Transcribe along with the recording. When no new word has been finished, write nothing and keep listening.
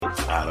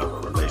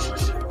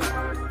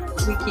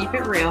We keep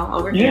it real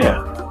over here.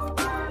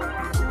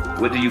 Yeah.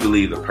 What do you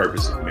believe the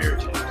purpose of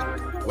marriage is?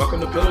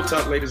 Welcome to Pillow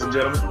Talk, ladies and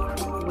gentlemen.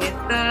 With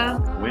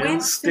the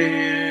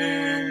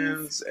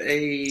Winstons.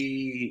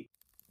 Hey.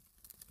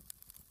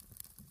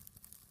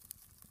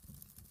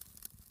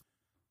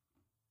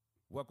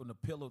 Welcome to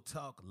Pillow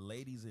Talk,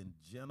 ladies and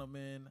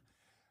gentlemen.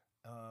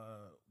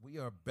 We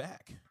are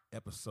back,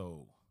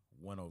 episode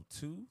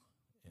 102,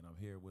 and I'm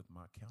here with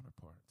my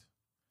counterpart.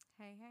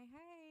 Hey.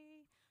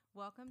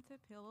 Welcome to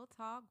Pillow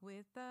Talk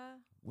with the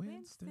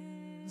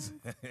Winstons.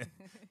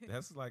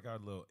 That's like our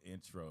little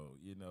intro.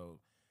 You know,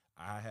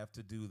 I have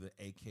to do the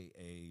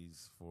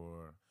AKAs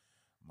for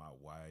my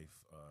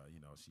wife.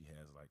 She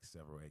has like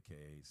several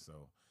AKAs.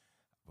 So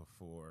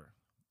before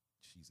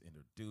she's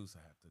introduced,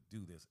 I have to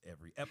do this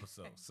every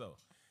episode. So,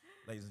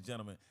 ladies and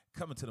gentlemen,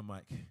 coming to the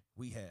mic,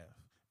 we have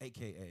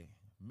AKA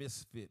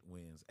Misfit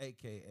Wins,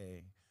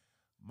 AKA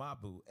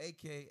Mabu,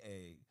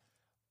 AKA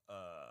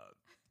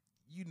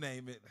you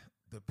name it,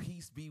 the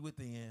peace be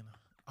within,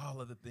 all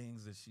of the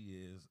things that she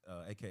is,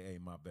 AKA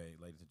my babe,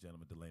 ladies and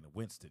gentlemen, Delana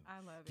Winston. I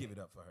love it. Give it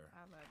up for her.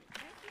 I love it.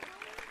 Thank you.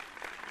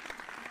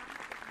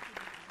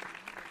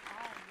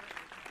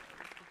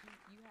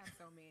 You have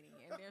so many,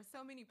 and there's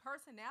so many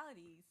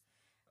personalities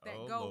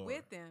that go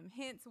with them.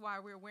 Hence why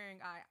we're wearing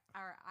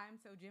our I'm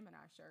So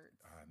Gemini shirts.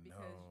 I know.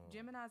 Because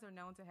Geminis are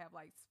known to have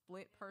like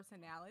split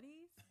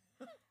personalities.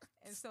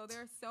 And so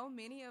there's so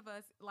many of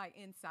us like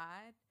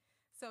inside.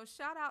 So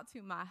shout out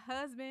to my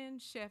husband,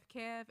 Chef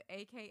Kev,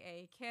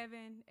 a.k.a.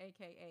 Kevin,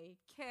 a.k.a.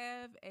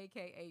 Kev,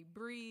 a.k.a.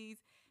 Breeze,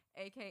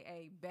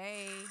 a.k.a.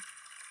 Bae,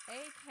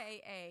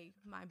 a.k.a.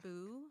 my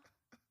boo,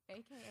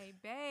 a.k.a.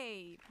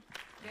 Babe.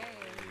 All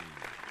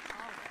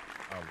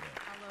right.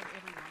 I love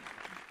everyone.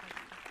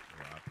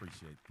 Well, I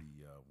appreciate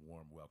the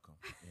warm welcome.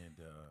 And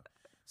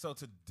so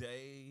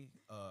today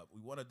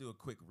we want to do a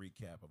quick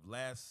recap of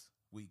last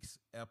week's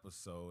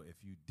episode.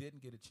 If you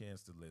didn't get a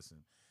chance to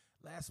listen,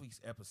 last week's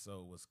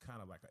episode was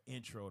kind of like an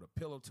intro to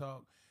Pillow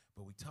Talk,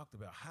 but we talked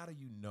about how do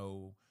you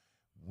know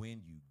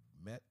when you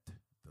met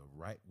the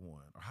right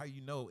one, or how you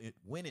know it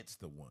when it's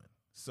the one.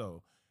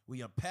 So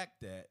we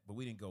unpacked that, but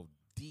we didn't go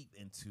deep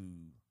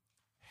into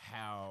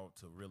how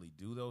to really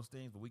do those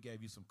things, but we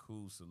gave you some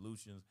cool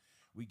solutions.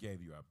 We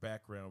gave you our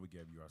background. We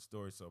gave you our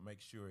story. So make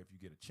sure if you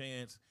get a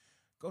chance,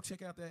 go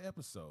check out that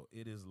episode.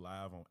 It is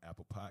live on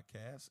Apple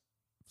Podcasts,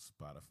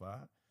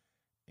 Spotify,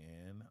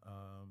 and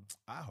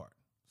iHeart.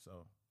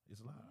 So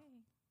it's live.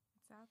 Hey,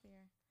 it's out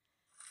there.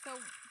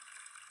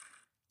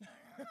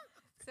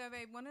 So,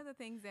 babe, one of the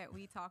things that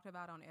we talked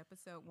about on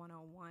episode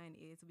 101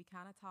 is we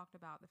kind of talked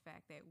about the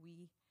fact that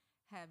we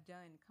have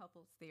done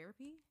couples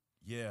therapy.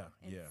 Yeah.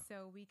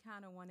 So we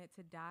kind of wanted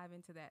to dive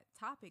into that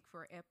topic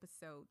for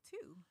episode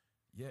 2.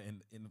 Yeah,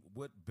 and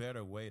what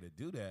better way to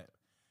do that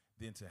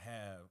than to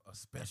have a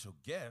special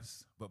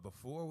guest? But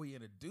before we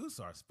introduce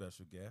our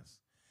special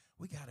guest,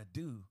 we got to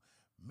do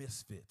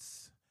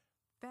Misfits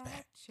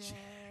Fact check.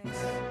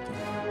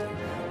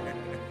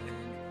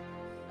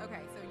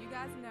 Okay, so you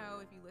guys know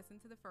if you listen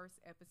to the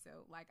first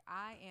episode, like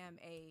I am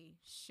a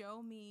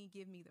show me,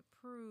 give me the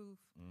proof.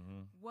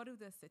 Mm-hmm. What do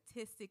the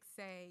statistics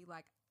say?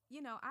 Like,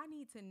 I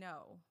need to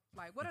know,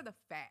 like, what are the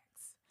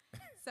facts?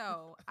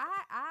 So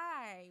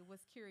I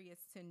was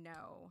curious to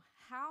know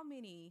how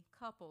many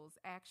couples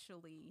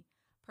actually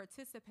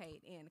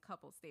participate in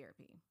couples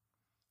therapy.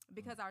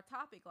 Because our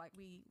topic, like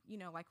we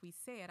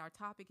said, our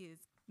topic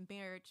is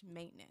marriage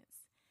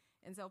maintenance.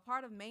 And so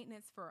part of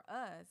maintenance for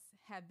us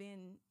have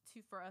been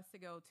for us to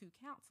go to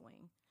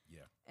counseling.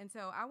 Yeah. And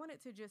so I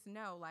wanted to just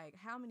know, like,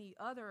 how many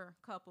other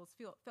couples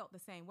felt the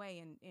same way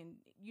and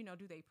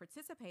do they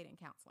participate in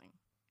counseling?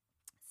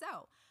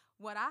 So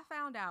what I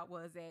found out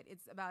was that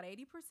it's about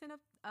 80%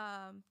 of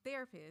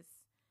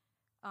therapists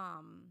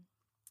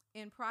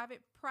in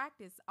private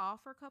practice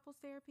offer couples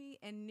therapy,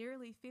 and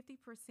nearly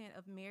 50%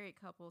 of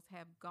married couples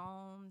have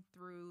gone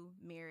through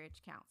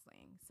marriage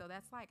counseling. So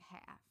that's like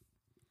half.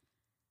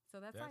 So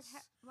that's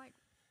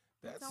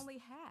only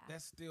half.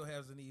 That still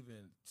hasn't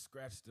even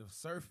scratched the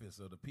surface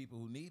of the people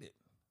who need it.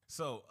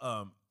 So,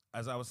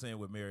 as I was saying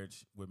with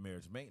marriage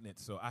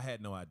maintenance, so I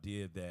had no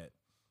idea that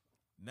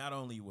not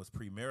only was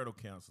premarital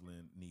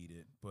counseling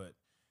needed, but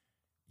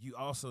you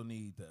also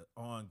need the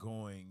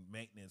ongoing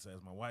maintenance,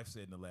 as my wife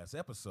said in the last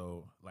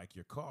episode, like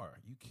your car.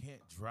 You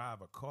can't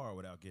drive a car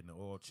without getting an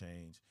oil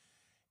change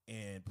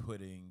and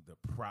putting the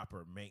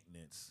proper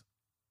maintenance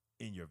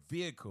in your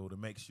vehicle to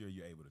make sure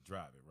you're able to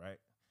drive it, right?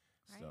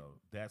 So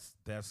that's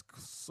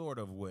sort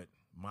of what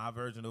my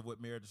version of what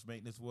marriage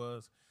maintenance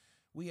was.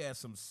 We had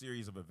some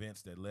series of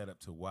events that led up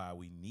to why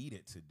we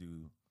needed to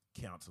do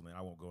counseling.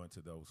 I won't go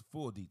into those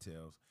full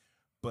details,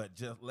 but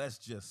let's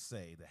just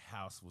say the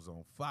house was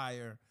on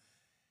fire.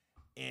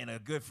 And a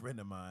good friend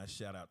of mine,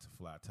 shout out to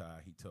Fly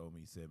Tie, he told me,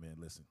 he said, man,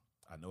 listen,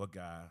 I know a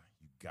guy,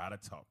 you got to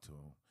talk to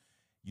him.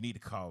 You need to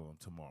call him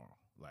tomorrow,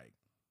 like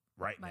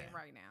right now.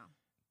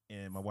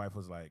 And my wife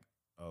was like,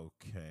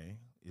 okay,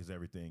 is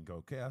everything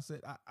okay? I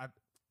said, I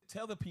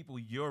tell the people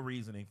your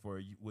reasoning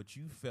for what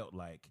you felt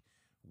like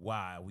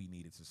why we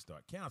needed to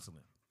start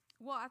counseling.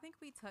 Well, I think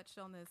we touched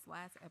on this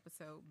last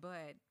episode,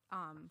 but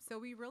so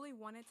we really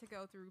wanted to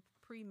go through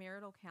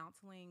premarital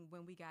counseling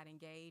when we got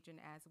engaged and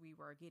as we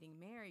were getting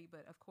married,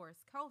 but of course,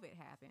 COVID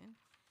happened.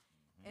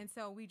 And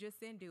so we just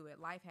didn't do it.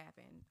 Life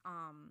happened.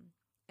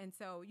 And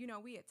so,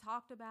 we had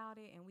talked about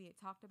it and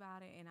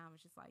and I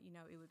was just like,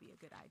 it would be a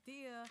good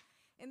idea.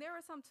 And there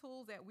were some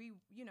tools that we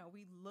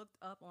looked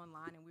up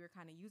online and we were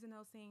kind of using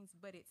those things,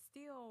 but it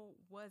still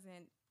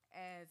wasn't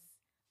as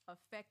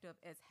effective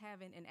as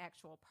having an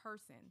actual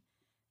person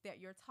that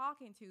you're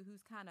talking to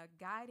who's kind of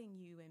guiding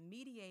you and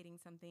mediating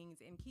some things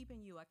and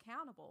keeping you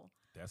accountable.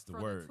 That's the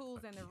for word. The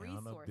tools and the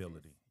resources.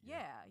 Accountability.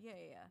 Yeah.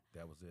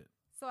 That was it.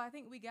 So I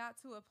think we got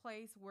to a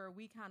place where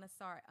we kind of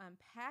start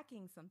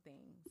unpacking some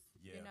things,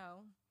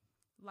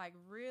 like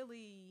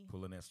really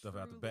pulling that stuff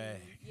out the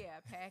bag. Yeah,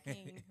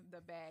 packing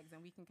the bags,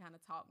 and we can kind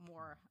of talk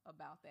more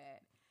about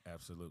that.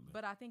 Absolutely.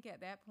 But I think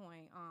at that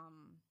point,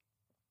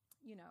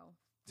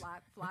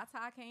 Fly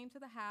Tie came to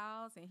the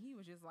house, and he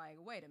was just like,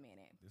 wait a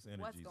minute. This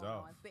energy's what's going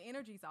off. on? The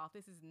energy's off.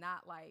 This is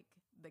not like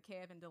the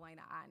Kevin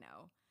Delana I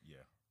know.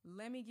 Yeah.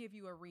 Let me give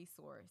you a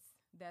resource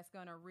that's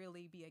going to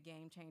really be a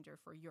game changer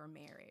for your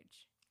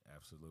marriage.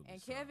 Absolutely.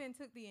 And Kevin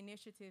took the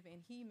initiative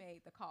and he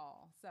made the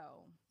call.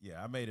 So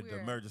yeah, I made it the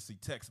emergency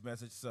text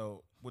message.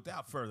 So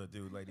without further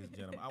ado, ladies and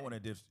gentlemen, I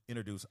want to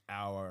introduce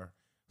our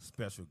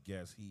special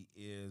guest. He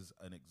is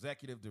an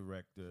executive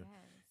director. Yes.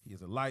 He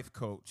is a life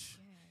coach.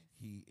 Yes.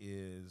 He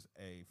is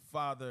a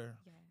father.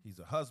 Yes. He's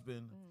a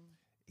husband.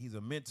 He's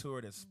a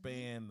mentor that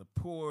spanned the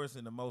poorest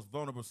and the most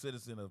vulnerable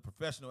citizen of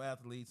professional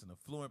athletes and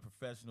affluent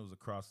professionals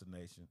across the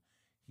nation.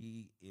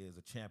 He is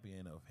a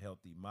champion of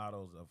healthy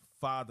models of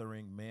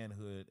fathering,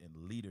 manhood, and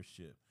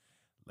leadership.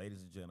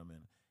 Ladies and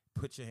gentlemen,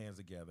 put your hands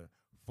together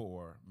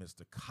for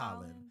Mr.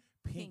 Colin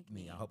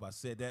Pinkney. I hope I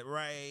said that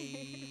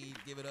right.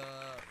 Give it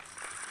up.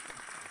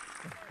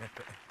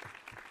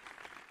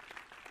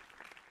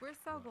 We're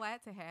so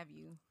glad to have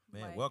you.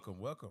 Man, welcome.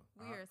 We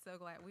are so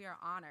glad. We are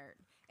honored.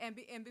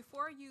 And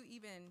before you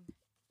even,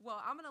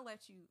 I'm going to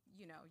let you,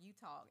 you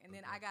talk. And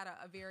then I got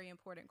a very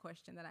important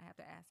question that I have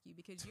to ask you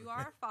because you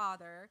are a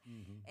father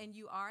and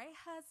you are a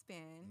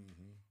husband.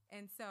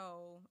 And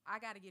so I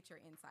got to get your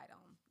insight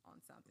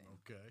on something.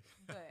 Okay.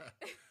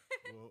 But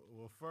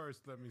well,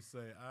 first, let me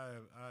say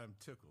I am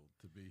tickled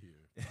to be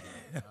here.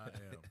 I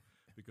am.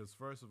 Because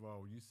first of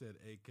all, when you said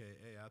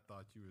AKA, I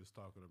thought you was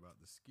talking about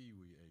the ski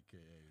wee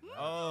AKA. Right?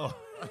 Oh.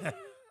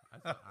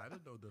 I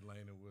didn't know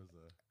Delana was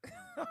a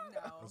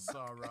no.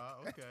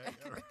 Sarah. Okay.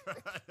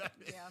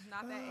 Yeah,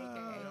 not that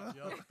AKA.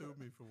 Y'all threw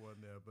me for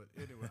one there. But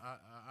anyway,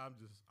 I'm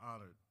just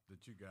honored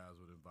that you guys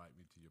would invite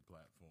me to your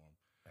platform.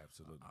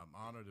 Absolutely. I'm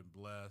honored and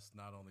blessed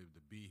not only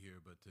to be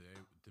here, but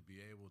to be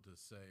able to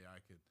say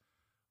I could,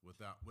 with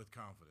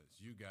confidence,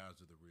 you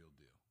guys are the real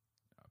deal.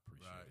 I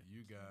appreciate it.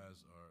 You guys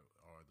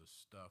are the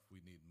stuff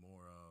we need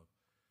more of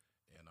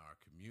in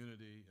our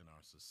community, in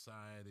our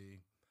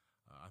society.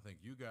 I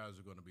think you guys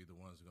are going to be the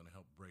ones who are going to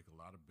help break a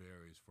lot of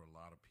barriers for a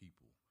lot of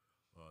people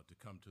to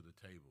come to the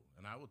table.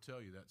 And I will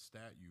tell you that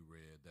stat you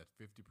read, that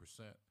 50%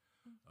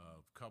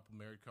 of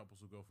married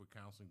couples who go for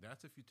counseling,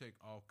 that's if you take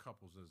all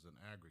couples as an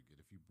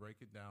aggregate. If you break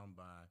it down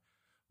by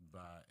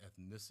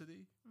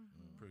ethnicity,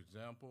 for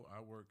example, I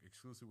work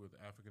exclusively with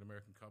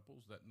African-American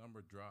couples, that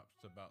number drops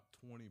to about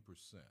 20%.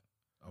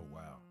 Oh,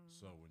 wow.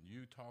 So when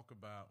you talk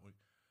about,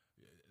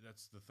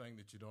 that's the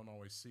thing that you don't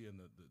always see in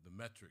the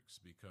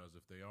metrics, because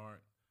if they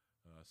aren't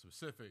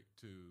specific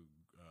to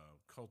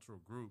cultural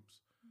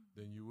groups,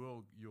 then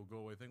you'll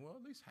go away thinking, well,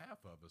 at least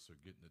half of us are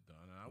getting it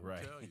done. And I will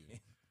tell you,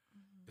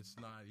 it's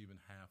not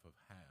even half of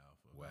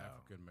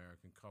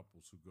African-American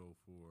couples who go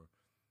for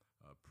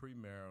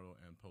premarital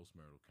and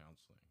postmarital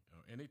counseling,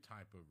 any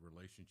type of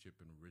relationship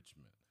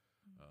enrichment,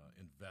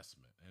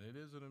 investment. And it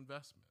is an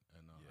investment.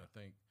 And I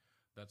think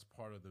that's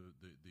part of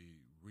the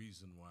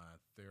reason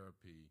why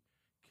therapy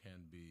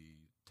can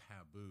be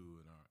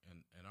taboo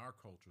in our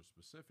culture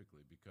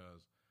specifically,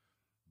 because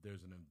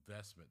there's an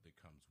investment that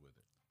comes with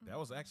it. That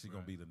was actually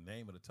going to be the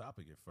name of the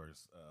topic at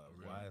first.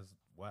 Really?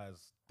 Why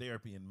is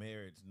therapy and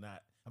marriage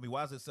not? I mean,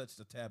 why is it such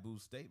a taboo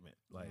statement?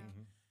 Like,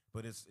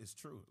 but it's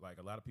true. Like,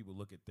 a lot of people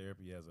look at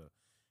therapy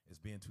as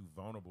being too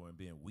vulnerable and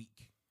being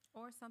weak.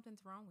 Or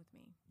something's wrong with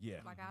me.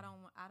 Yeah. Like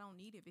I don't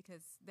need it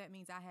because that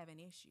means I have an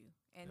issue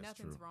and That's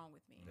nothing's true. wrong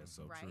with me. That's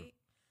so right? true.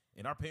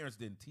 And our parents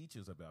didn't teach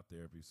us about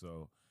therapy,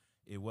 so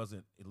it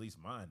wasn't, at least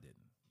mine didn't,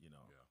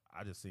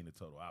 I just seen the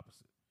total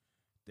opposite.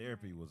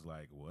 Therapy was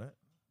like, what?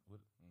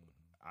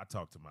 I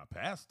talked to my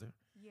pastor.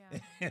 Yeah.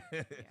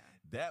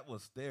 That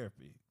was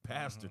therapy.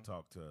 Pastor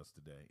talked to us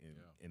today,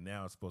 and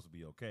now it's supposed to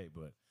be okay,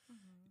 but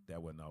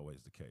that wasn't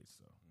always the case.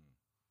 So.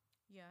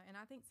 Yeah, and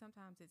I think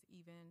sometimes it's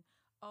even,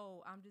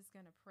 I'm just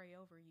going to pray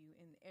over you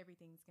and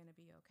everything's going to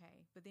be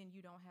okay. But then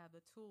you don't have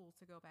the tools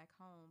to go back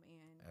home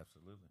and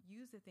absolutely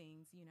use the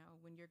things,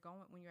 when you're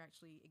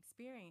actually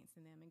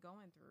experiencing them and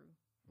going through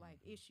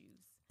like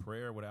issues.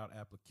 Prayer without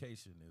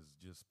application is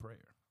just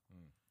prayer.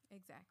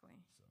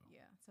 Exactly.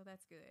 So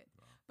that's good.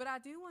 Wow. But I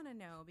do want to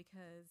know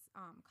because,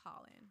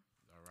 Colin,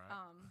 All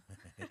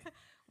right.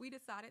 We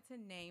decided to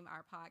name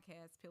our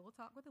podcast Pillow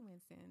Talk with the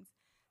Winstons.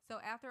 So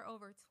after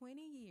over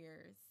 20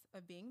 years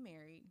of being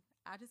married,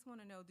 I just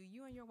want to know, do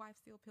you and your wife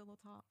still pillow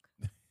talk?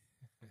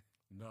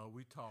 No,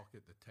 we talk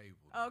at the table.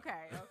 Now.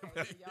 Okay.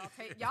 So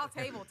y'all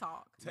table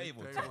talk.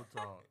 Table talk.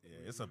 talk.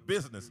 Yeah, it's a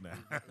business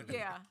now.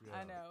 Yeah,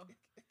 I know.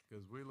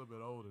 Because we're a little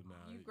bit older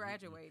now. You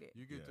graduated.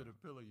 You get to the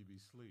pillow, you be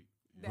asleep.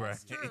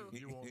 That's Right. true.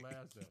 You won't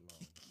last that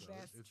long. So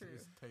That's it's, true.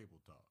 It's table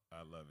talk.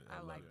 I love it. I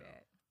love like it.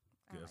 that.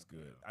 That's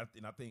like good.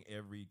 that. I think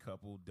every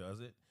couple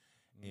does it,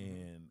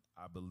 and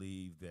I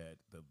believe that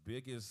the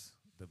biggest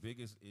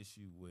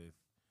issue with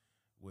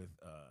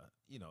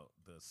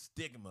the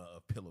stigma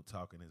of pillow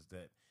talking is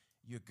that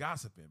you're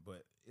gossiping,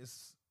 but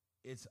it's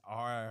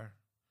our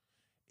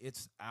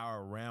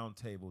round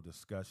table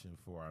discussion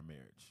for our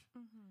marriage.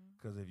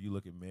 Because if you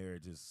look at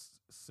marriage, it's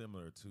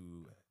similar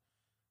to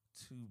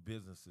two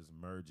businesses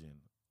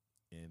merging,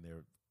 and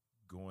they're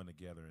going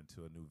together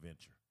into a new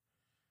venture,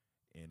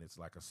 and it's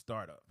like a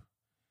startup.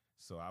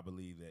 So I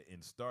believe that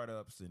in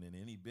startups and in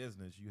any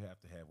business, you have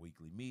to have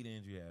weekly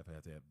meetings. You have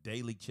to have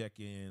daily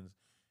check-ins.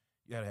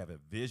 You got to have a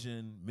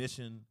vision,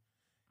 mission.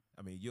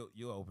 I mean,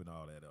 you'll open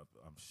all that up.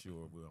 I'm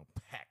sure we'll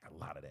unpack a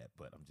lot of that,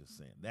 but I'm just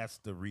saying that's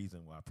the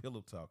reason why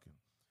pillow talking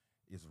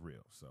is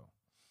real. So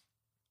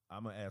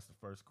I'm going to ask the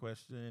first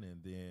question,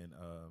 and then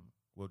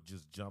we'll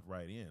just jump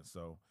right in.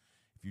 So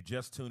if you're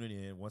just tuning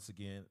in, once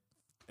again,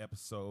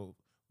 episode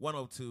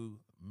 102,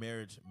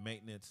 Marriage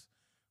Maintenance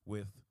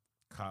with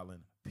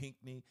Colin.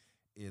 Pinkney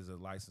is a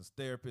licensed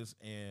therapist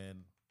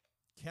and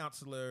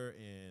counselor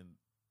and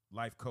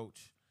life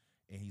coach,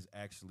 and he's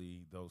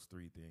actually those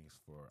three things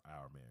for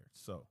our marriage.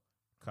 So,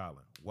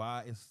 Colin,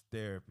 why is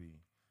therapy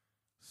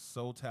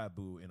so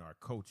taboo in our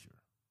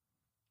culture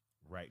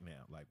right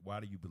now? Like, why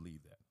do you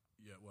believe that?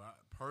 Yeah, well,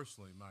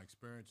 personally, my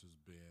experience has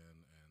been,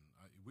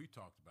 and we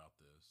talked about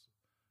this,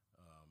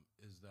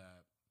 is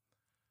that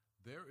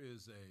there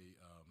is a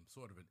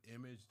sort of an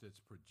image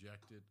that's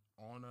projected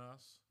on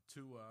us,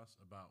 to us,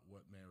 about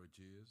what marriage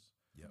is,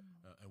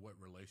 and what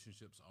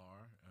relationships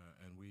are,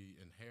 and we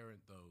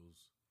inherit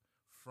those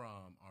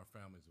from our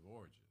families of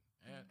origin,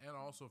 and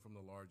also from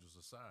the larger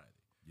society,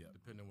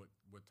 depending on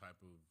what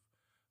type of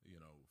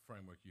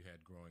framework you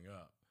had growing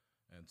up.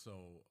 And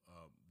so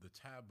the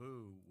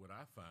taboo, what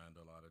I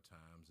find a lot of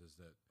times, is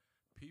that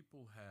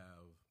people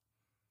have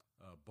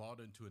bought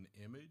into an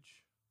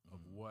image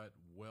of what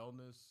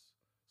wellness,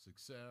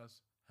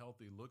 success,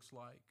 healthy looks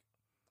like,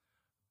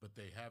 but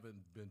they haven't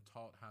been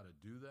taught how to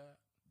do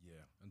that.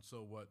 Yeah. And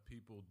so what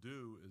people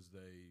do is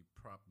they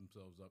prop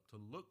themselves up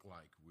to look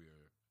like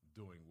we're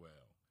doing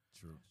well.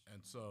 True.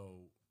 And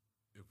so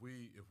if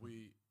we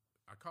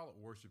I call it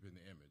worshiping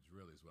the image,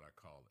 really is what I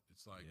call it.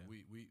 It's like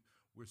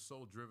we're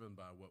so driven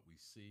by what we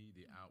see,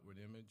 the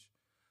outward image,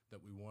 that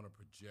we want to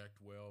project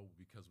well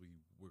because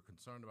we're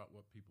concerned about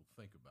what people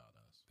think about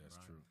us. That's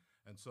right? true.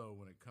 And so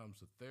when it comes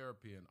to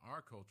therapy in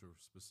our culture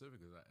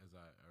specifically, as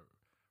I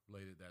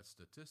related that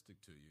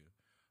statistic to you,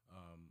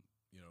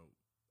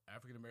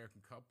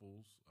 African-American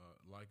couples,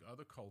 like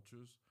other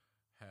cultures,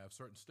 have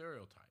certain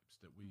stereotypes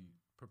that we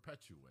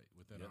perpetuate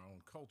within our own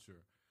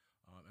culture.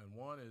 And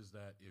one is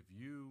that if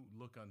you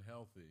look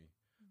unhealthy,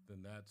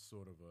 then that's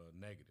sort of a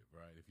negative,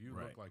 right? If you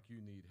look like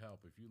you need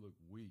help, if you look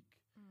weak,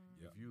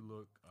 if you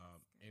look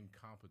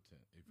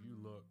incompetent, if you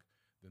look,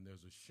 then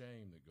there's a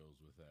shame that goes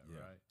with that,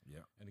 right?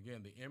 Yeah. And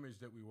again, the image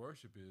that we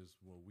worship is,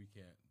 well, we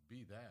can't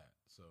be that.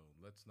 So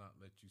let's not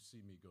let you see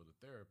me go to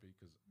therapy,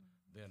 because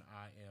then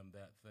I am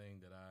that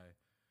thing that I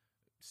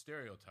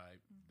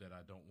stereotype that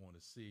I don't want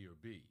to see or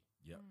be.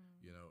 Yeah.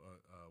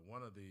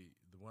 One of the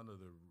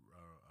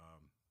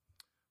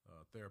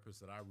therapists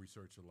that I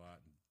research a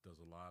lot and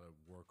does a lot of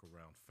work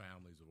around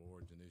families of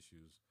origin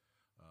issues,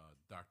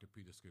 Dr.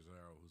 Peter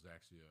Scazzaro, who's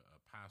actually a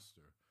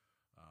pastor,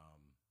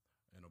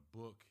 in a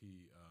book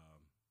he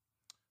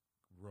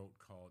wrote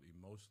called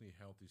Emotionally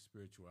Healthy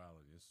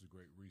Spirituality. This is a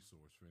great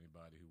resource for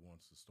anybody who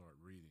wants to start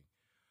reading.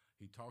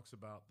 He talks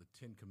about the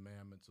 10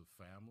 Commandments of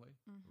family,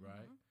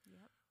 right?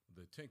 Yep.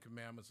 The 10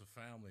 Commandments of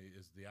family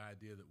is the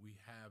idea that we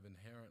have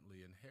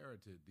inherently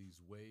inherited these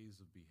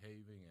ways of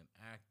behaving and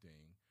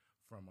acting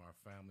from our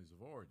families of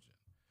origin.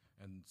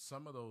 And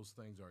some of those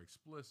things are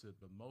explicit,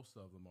 but most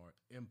of them are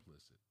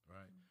implicit,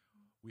 right?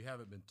 We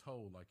haven't been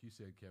told, like you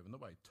said, Kevin,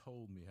 nobody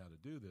told me how to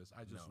do this.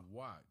 I just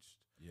watched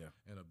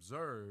and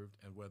observed,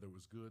 and whether it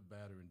was good,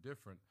 bad, or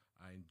indifferent,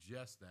 I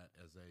ingest that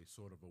as a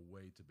sort of a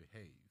way to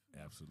behave.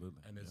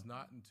 Absolutely. And it's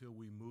not until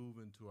we move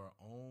into our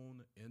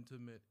own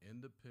intimate,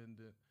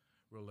 independent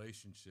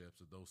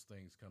relationships that those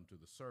things come to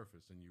the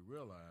surface, and you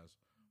realize,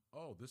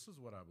 oh, this is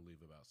what I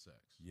believe about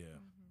sex. Yeah.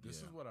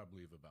 This is what I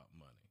believe about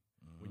money.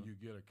 When you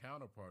get a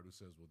counterpart who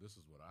says, well, this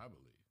is what I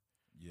believe.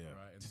 Yeah.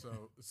 Right. And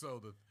so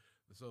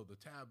the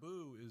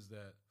taboo is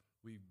that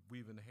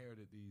we've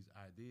inherited these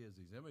ideas,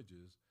 these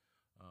images,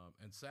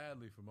 and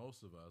sadly for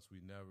most of us,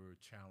 we never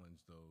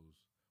challenge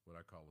those, what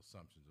I call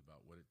assumptions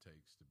about what it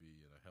takes to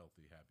be in a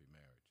healthy, happy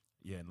marriage.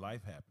 Yeah, and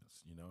life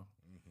happens,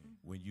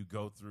 when you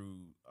go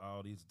through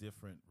all these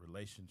different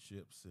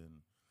relationships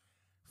and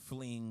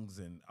flings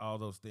and all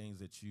those things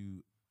that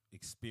you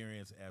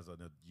experience as a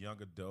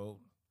young adult,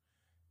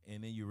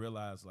 and then you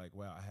realize like,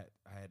 wow,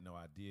 I had no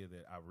idea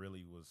that I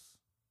really was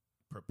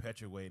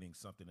perpetuating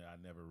something that I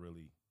never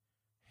really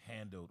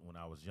handled when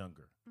I was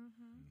younger,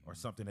 or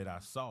something that I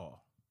saw,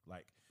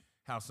 like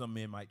how some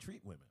men might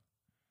treat women.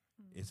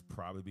 It's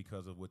probably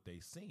because of what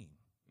they've seen,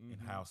 and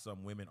how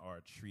some women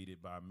are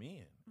treated by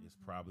men. It's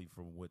probably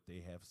from what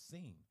they have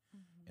seen.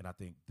 And I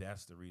think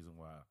that's the reason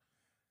why,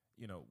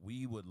 you know,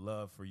 we would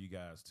love for you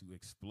guys to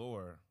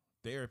explore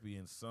therapy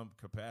in some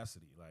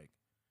capacity. Like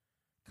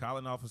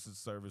Colin offers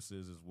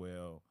services as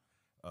well,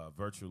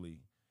 virtually.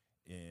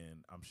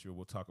 And I'm sure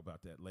we'll talk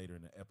about that later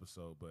in the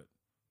episode. But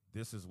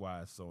this is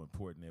why it's so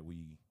important that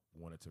we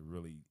wanted to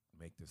really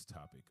make this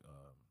topic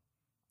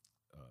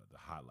the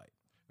highlight.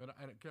 And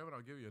Kevin,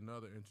 I'll give you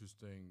another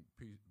interesting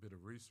bit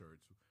of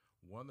research.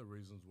 One of the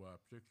reasons why,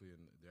 particularly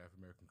in the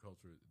African American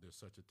culture, there's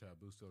such a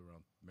taboo still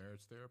around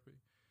marriage therapy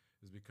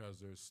is because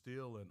there's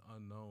still an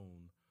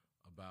unknown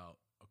about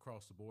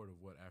across the board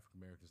of what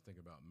African Americans think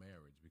about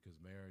marriage, because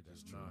marriage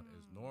is not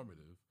as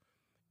normative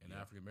in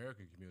African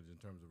American communities in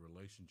terms of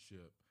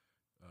relationship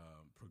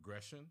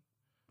progression.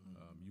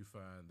 You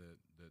find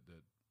that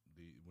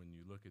when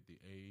you look at the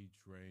age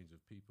range of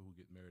people who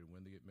get married and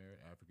when they get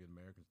married, African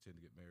Americans tend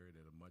to get married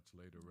at a much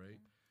later rate.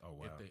 Oh,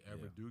 wow. If they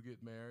ever do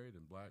get married,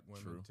 and black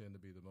women tend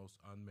to be the most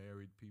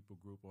unmarried people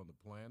group on the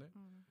planet.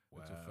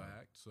 It's a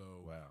fact.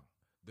 So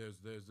there's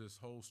this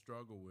whole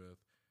struggle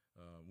with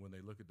when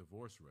they look at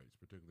divorce rates,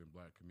 particularly in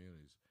black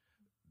communities.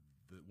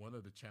 One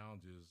of the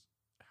challenges,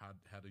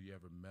 how do you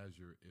ever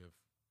measure if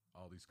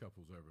all these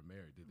couples are ever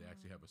married? Did they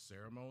actually have a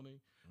ceremony?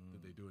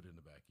 Did they do it in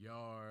the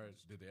backyard?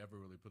 Did they ever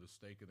really put a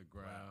stake in the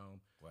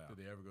ground? Wow. Did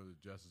they ever go to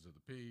the justice of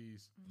the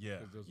peace?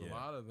 Yeah. Because there's a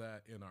lot of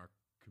that in our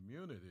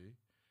community,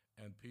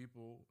 and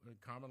people,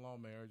 common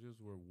law marriages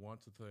were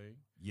once a thing.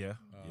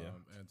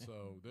 And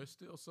so there's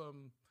still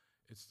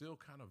it's still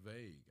kind of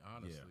vague,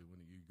 honestly,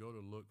 when you go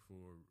to look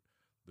for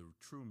the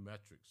true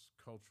metrics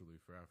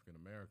culturally for African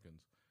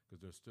Americans,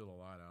 because there's still a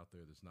lot out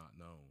there that's not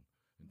known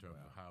in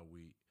terms of how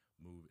we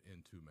move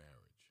into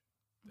marriage.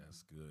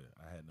 That's good.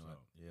 I had no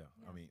idea.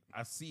 I mean,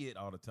 I see it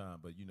all the time,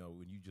 but you know,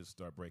 when you just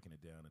start breaking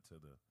it down into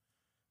the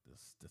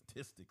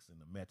statistics and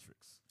the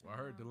metrics. Well, I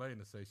heard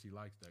Delana say she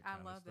likes that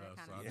kind of stuff. I love that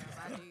kind of stuff.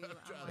 I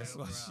do. That's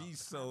why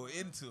she's so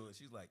into it.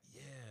 She's like,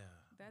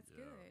 that's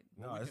good.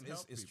 No,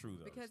 it's true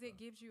though. Because it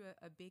gives you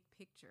a big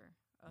picture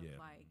of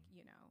like,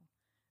 you know,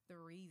 the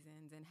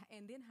reasons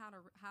and then how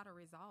to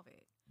resolve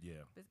it.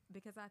 Yeah.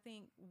 Because I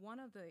think one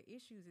of the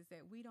issues is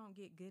that we don't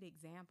get good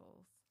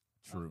examples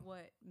of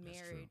what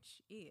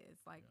marriage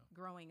is, like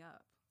growing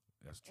up.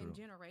 That's true. And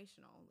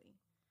generationally.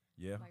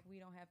 Yeah. Like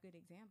we don't have good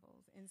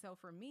examples. And so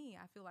for me,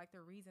 I feel like the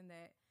reason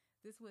that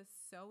this was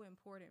so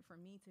important for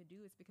me to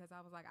do is because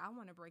I was like, I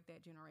want to break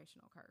that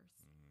generational curse.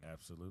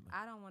 Absolutely.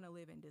 I don't want to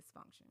live in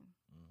dysfunction.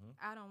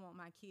 I don't want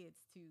my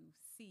kids to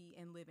see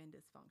and live in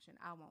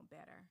dysfunction. I want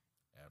better.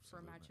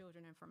 For my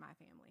children and for my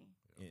family.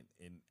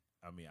 And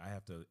I mean, I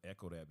have to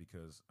echo that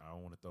because I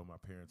don't want to throw my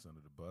parents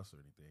under the bus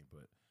or anything,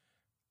 but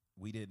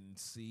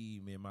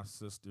me and my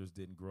sisters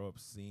didn't grow up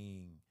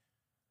seeing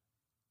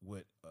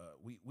what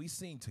we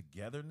seen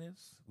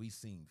togetherness, we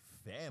seen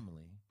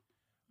family,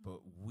 but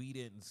we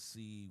didn't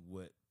see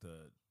what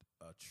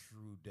a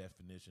true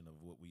definition of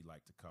what we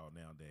like to call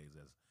nowadays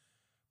as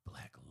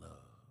black love.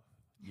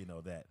 You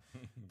know, that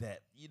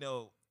you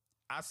know,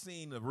 I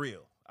seen the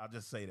real. I'll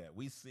just say that.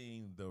 We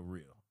seen the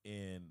real.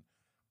 And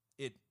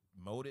it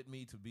molded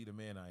me to be the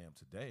man I am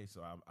today.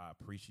 So I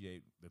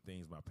appreciate the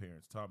things my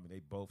parents taught me.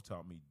 They both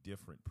taught me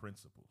different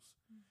principles.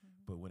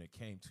 But when it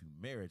came to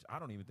marriage, I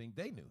don't even think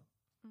they knew.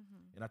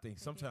 And I think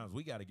sometimes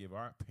we got to give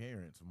our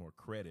parents more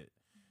credit.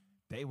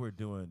 They were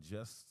doing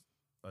just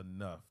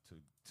enough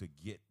to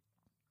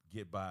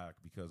get by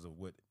because of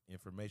what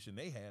information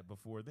they had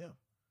before them.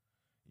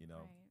 You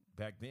know,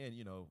 back then,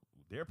 you know,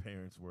 their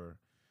parents were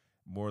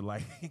more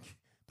like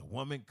the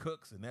woman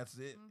cooks and that's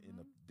it. And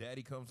the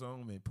daddy comes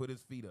home and put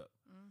his feet up.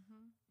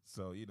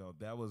 So, you know,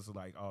 that was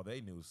like all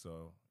they knew.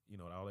 So, you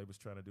know, all they was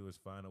trying to do is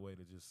find a way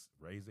to just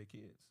raise their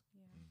kids.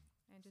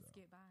 Yeah. And just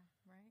get by,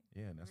 right?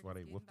 Yeah, and that's why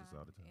they whooped us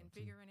all the time. And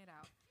figuring it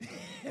out.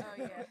 Oh,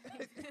 yeah.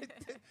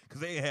 Because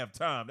they didn't have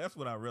time. That's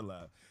what I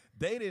realized.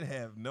 They didn't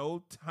have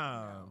no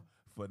time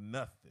for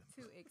nothing.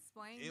 To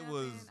explain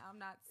nothing. I'm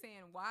not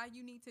saying why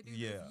you need to do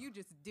this. You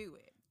just do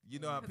it. You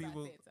know how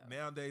people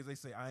nowadays, they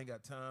say, I ain't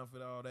got time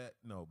for all that.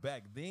 No,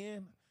 back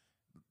then,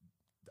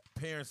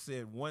 the parents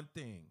said one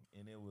thing,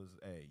 and it was,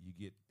 hey, you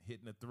get hit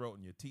in the throat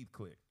and your teeth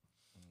click.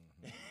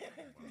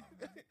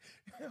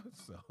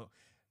 So,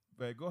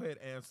 but go ahead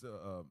and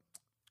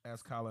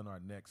ask Colin our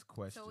next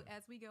question. So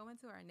as we go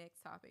into our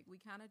next topic, we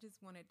kind of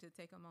just wanted to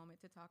take a moment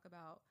to talk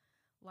about,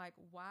 like,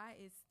 why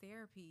is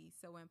therapy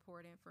so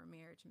important for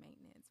marriage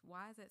maintenance?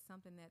 Why is it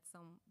something that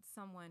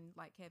someone,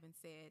 like Kevin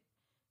said,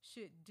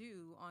 should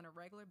do on a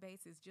regular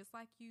basis, just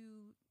like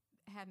you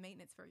have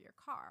maintenance for your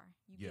car?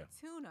 You get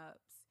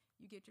tune-ups,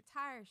 you get your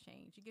tires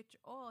changed, you get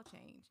your oil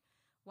changed.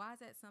 Why is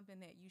that something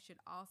that you should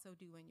also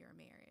do in your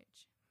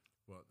marriage?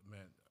 Well,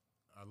 man,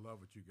 I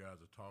love what you guys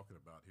are talking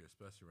about here,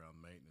 especially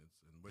around maintenance.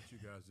 And what you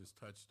guys just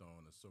touched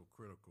on is so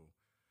critical.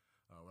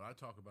 What I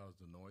talk about is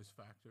the noise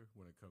factor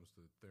when it comes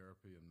to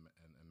therapy and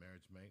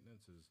marriage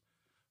maintenance is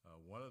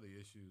one of the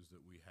issues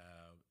that we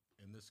have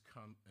in this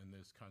country,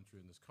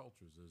 in this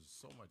culture, is there's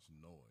so much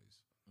noise.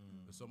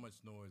 There's so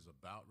much noise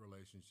about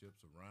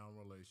relationships, around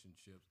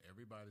relationships.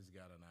 Everybody's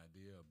got an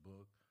idea, a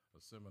book, a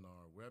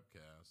seminar, a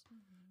webcast,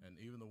 and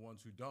even the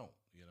ones who don't,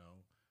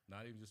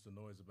 not even just the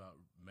noise about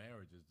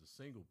marriage, is the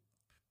single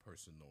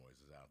person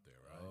noise is out there,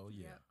 right? Oh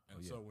yeah.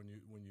 And so when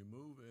you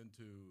move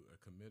into a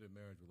committed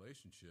marriage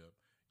relationship,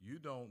 you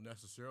don't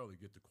necessarily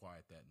get to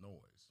quiet that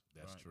noise.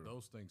 That's right? true.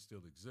 Those things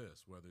still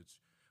exist, whether it's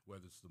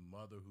the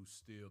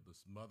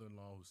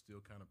mother-in-law who's still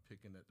kind of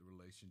picking at the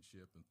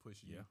relationship and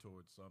pushing you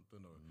towards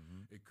something, or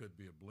it could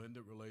be a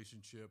blended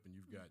relationship and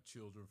you've got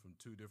children from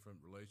two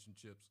different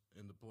relationships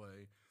in the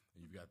play,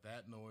 and you've got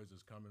that noise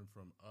that's coming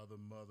from other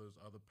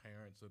mothers, other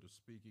parents that are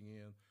speaking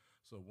in.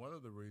 So one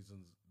of the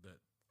reasons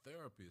that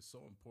therapy is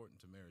so important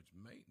to marriage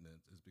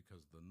maintenance is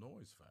because of the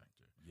noise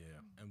factor.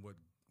 Yeah. And what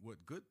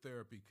good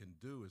therapy can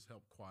do is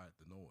help quiet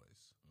the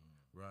noise,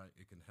 right?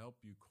 It can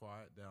help you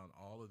quiet down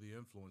all of the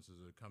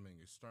influences that are coming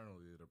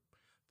externally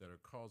that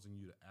are causing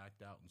you to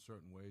act out in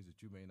certain ways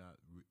that you may not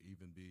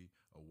even be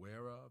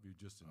aware of. You're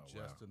just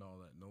ingesting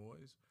all that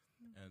noise.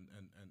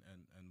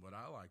 And what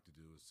I like to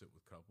do is sit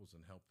with couples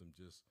and help them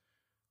just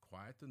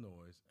quiet the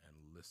noise and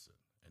listen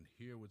and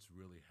hear what's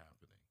really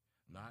happening.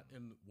 Not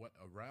in what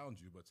around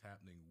you, but what's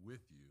happening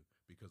with you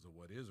because of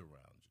what is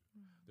around you.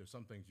 There's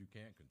some things you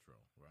can't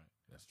control, right?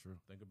 That's true.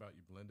 Think about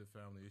your blended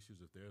family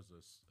issues. If there's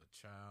a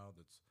child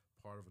that's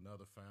part of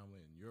another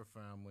family and your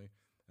family,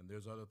 and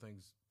there's other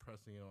things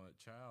pressing in on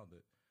that child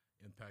that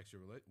impacts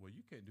your relationship, well,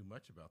 you can't do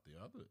much about the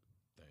other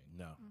thing.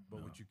 No.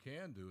 But what you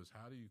can do is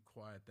how do you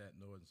quiet that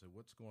noise and say,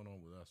 what's going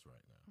on with us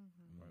right now?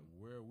 Right?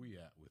 Where are we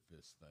at with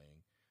this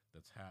thing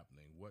that's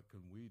happening? What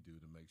can we do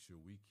to make sure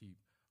we keep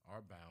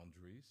our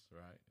boundaries,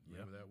 right?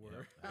 Remember that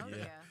word? Oh,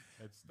 yeah.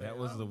 That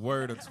was the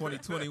word of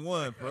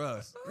 2021 for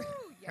us.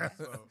 Ooh, yes.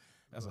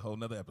 That's a whole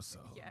nother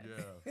episode. Yes.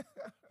 Yeah.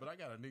 But I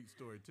got a neat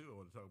story, too. I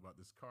want to talk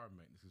about this car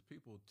maintenance because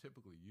people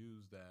typically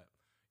use that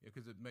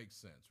because it makes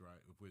sense,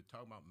 right? If we're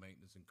talking about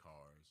maintenance in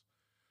cars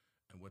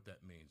and what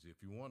that means,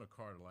 if you want a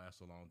car to last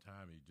a long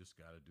time, you just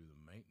got to do the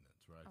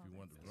maintenance, right? If you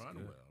want it to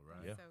run well,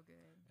 right? Yeah. So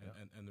good.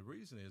 And the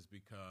reason is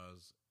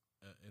because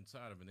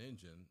inside of an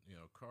engine,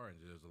 car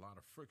engine, there's a lot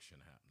of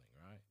friction happening,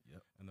 right?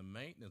 Yep. And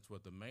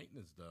what the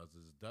maintenance does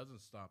is it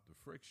doesn't stop the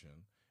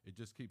friction. It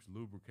just keeps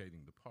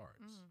lubricating the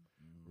parts,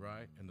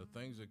 right? And the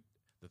things that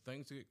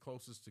get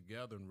closest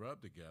together and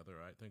rub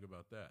together, right? Think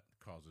about that.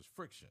 It causes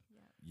friction,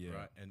 Yeah.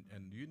 right?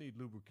 And you need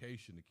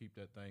lubrication to keep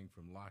that thing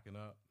from locking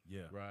up,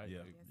 Yeah. right?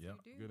 Yeah. Yes,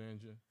 you do. Good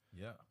engine.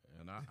 Yeah.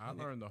 And I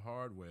learned the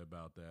hard way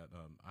about that.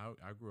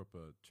 I grew up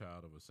a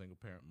child of a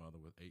single-parent mother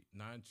with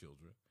 9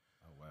 children.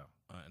 Oh, wow.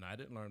 And I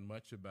didn't learn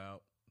much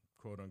about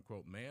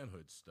quote-unquote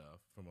manhood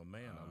stuff from a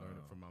man. I learned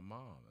it from my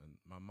mom. And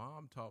my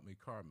mom taught me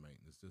car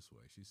maintenance this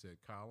way. She said,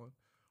 Colin,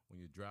 when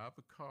you drive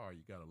a car,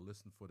 you got to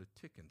listen for the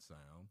ticking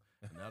sound,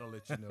 and that'll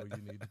let you know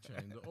you need to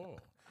change the oil.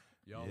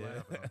 Y'all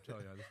laughing. I'm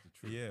telling you, that's the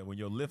truth. Yeah, when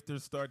your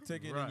lifters start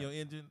ticking in your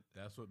engine.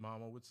 That's what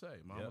Mama would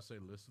say. Mama would say,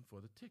 listen for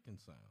the ticking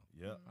sound.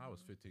 Yeah. I was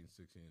 15,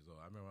 16 years old.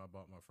 I remember I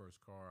bought my first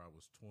car. I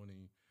was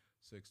 26,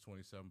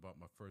 27, bought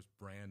my first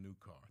brand new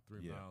car, 3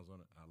 miles on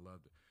it. I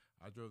loved it.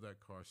 I drove that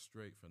car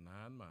straight for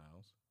 9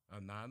 months,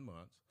 and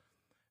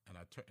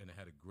it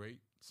had a great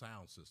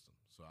sound system.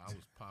 So I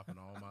was popping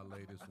all my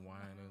latest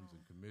whinings and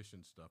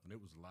commission stuff, and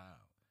it was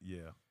loud.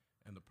 Yeah.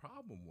 And the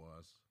problem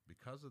was,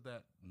 because of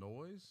that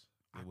noise,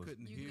 I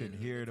couldn't You hear couldn't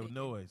hear the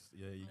noise.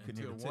 Yeah, you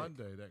couldn't hear until the one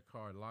tick. day that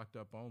car locked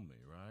up on me,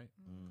 right?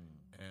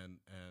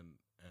 And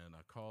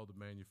I called the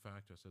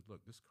manufacturer. I said,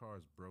 look, this car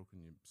is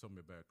broken. You sold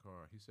me a bad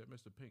car. He said,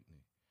 Mr.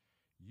 Pinkney,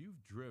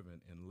 you've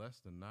driven in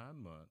less than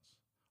 9 months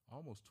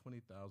almost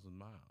 20,000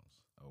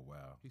 miles. Oh,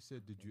 wow. He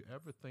said, did you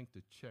ever think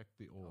to check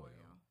the oil?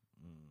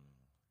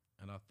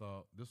 And I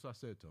thought, this is what I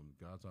said to him,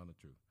 God's honest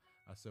truth.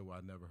 I said, well,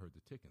 I never heard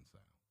the ticking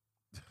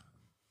sound.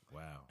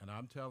 Wow. And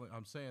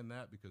I'm saying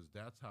that because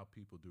that's how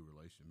people do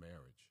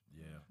marriage.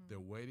 Yeah. They're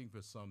waiting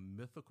for some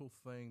mythical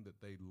thing that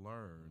they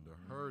learned or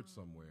heard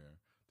somewhere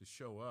to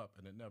show up,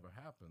 and it never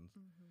happens.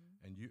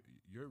 And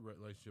your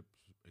relationship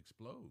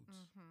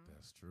explodes.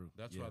 That's true.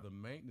 That's why the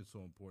maintenance is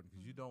so important,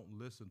 because you don't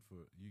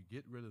you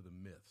get rid of the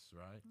myths,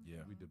 right?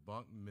 Yeah. We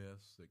debunk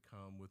myths that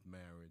come with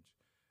marriage,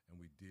 and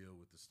we deal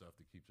with the stuff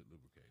that keeps it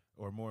lubricated.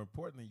 Or more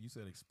importantly, you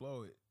said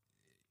explode.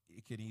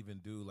 It can even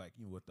do like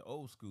with the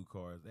old school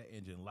cars, that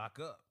engine lock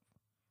up,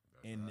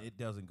 and it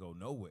doesn't go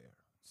nowhere.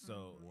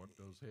 So Warp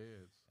those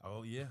heads.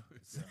 oh yeah.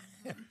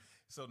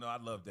 So no, I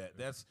love that.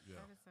 That's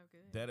That is so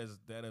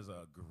good. that is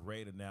a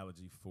great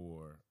analogy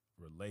for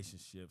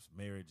relationships,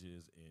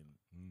 marriages, and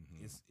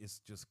it's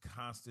just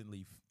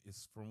constantly.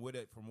 It's from what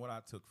I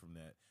took from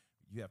that.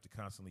 You have to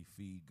constantly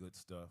feed good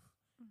stuff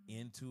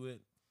into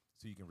it,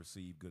 so you can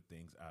receive good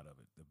things out of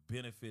it. The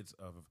benefits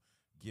of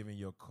giving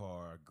your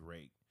car a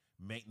great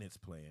maintenance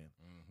plan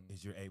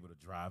is you're able to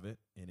drive it,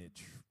 and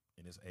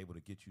and it's able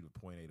to get you to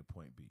point A to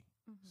point B.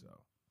 Mm-hmm.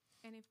 So,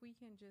 and if we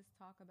can just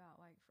talk about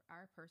like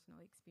our personal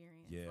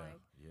experience, yeah,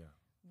 like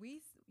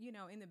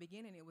in the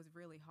beginning it was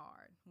really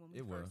hard when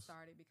we first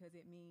started, because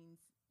it means,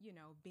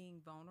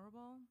 being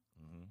vulnerable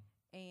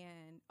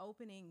and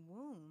opening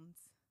wounds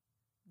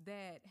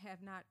that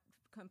have not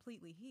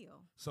completely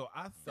healed. So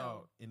I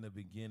thought in the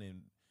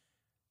beginning,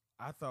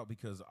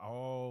 because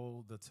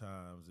all the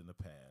times in the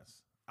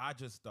past, I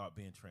just thought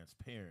being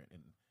transparent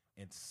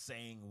and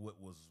saying what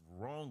was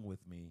wrong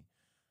with me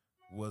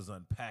was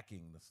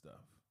unpacking the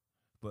stuff.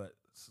 But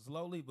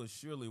slowly but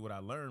surely what I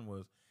learned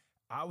was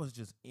I was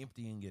just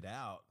emptying it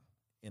out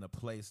in a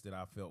place that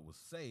I felt was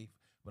safe,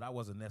 but I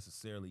wasn't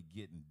necessarily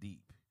getting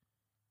deep.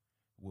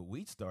 What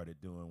we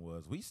started doing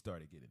was we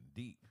started getting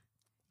deep.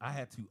 I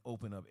had to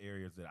open up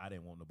areas that I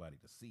didn't want nobody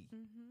to see.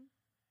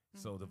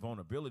 So the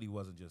vulnerability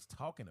wasn't just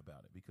talking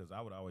about it, because I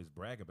would always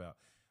brag about,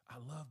 I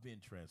love being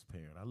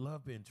transparent.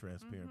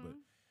 But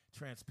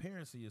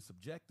transparency is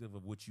subjective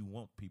of what you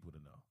want people to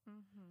know.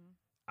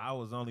 I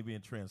was only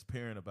being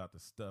transparent about the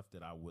stuff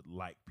that I would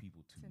like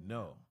people to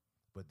know.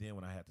 But then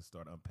when I had to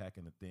start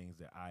unpacking the things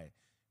that I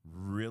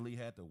really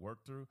had to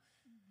work through,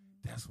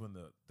 that's when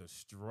the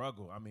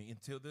struggle, I mean,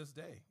 until this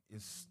day,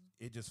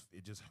 it just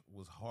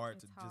was hard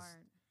it's to hard.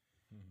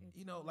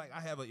 just, like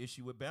I have an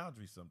issue with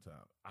boundaries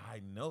sometimes.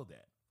 I know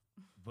that,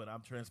 but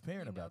I'm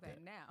transparent about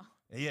that. Now.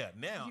 Yeah,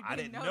 now You I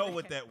didn't didn't know know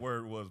what that. that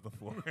word was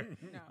before.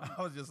 No.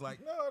 I was just like,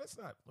 no, that's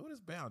not. What is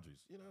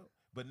boundaries?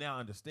 But now I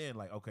understand,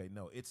 like, okay,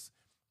 no, it's.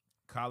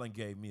 Colin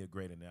gave me a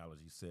great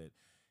analogy. He said,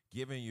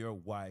 giving your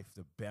wife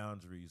the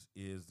boundaries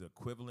is the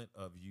equivalent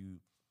of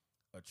you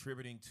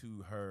attributing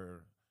to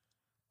her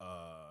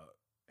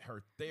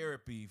her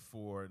therapy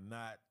for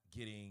not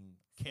getting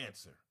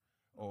cancer.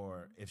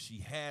 Or if she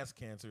has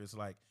cancer, it's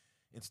like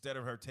instead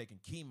of her taking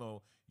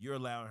chemo, you're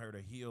allowing her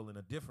to heal in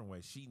a different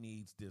way. She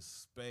needs this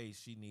space.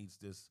 She needs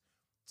this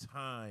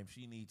time.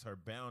 She needs her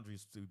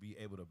boundaries to be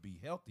able to be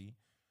healthy.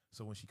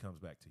 So when she comes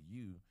back to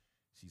you,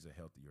 she's a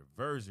healthier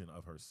version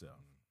of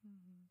herself.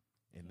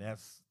 And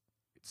it's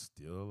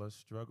still a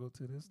struggle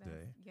to this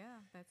day. Yeah,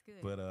 that's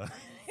good. But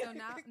so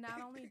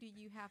not only do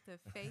you have to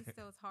face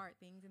those hard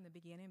things in the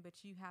beginning,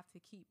 but you have to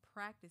keep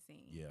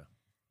practicing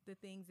the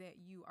things that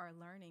you are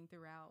learning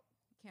throughout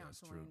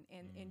counseling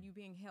and you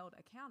being held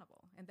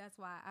accountable. And that's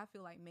why I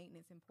feel like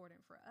maintenance is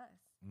important for us.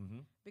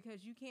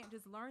 Because you can't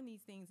just learn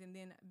these things and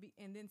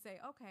then say,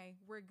 okay,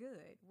 we're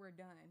good, we're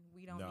done,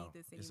 we don't need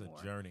this anymore.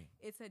 It's a journey.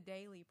 It's a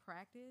daily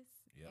practice,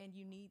 and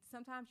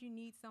sometimes you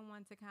need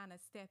someone to kind of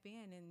step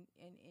in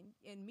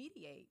and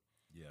mediate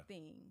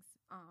things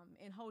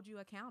and hold you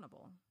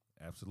accountable.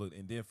 Absolutely.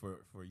 And then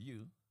for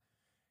you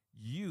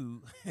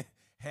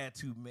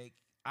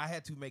I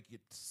had to make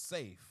it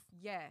safe.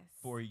 Yes.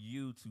 For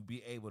you to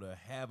be able to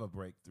have a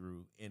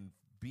breakthrough and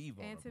be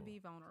vulnerable. And to be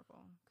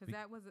vulnerable, because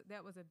that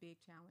was a big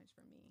challenge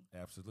for me.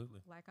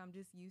 Absolutely. Like I'm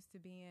just used to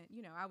being,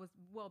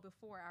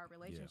 before our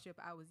relationship,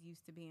 I was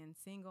used to being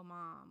single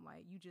mom.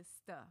 Like you just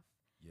stuff.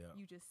 Yeah.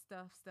 You just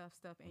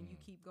stuff, and you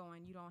keep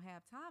going. You don't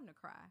have time to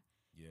cry.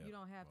 Yeah. You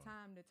don't have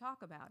time to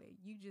talk about it.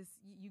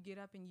 You get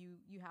up and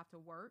you have to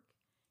work.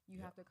 You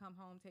have to come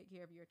home, take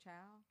care of your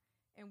child.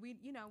 And we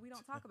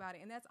don't talk about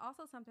it. And that's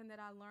also something that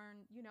I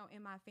learned,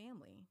 in my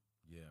family.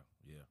 Yeah.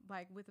 Yeah.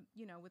 Like with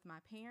my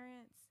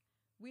parents,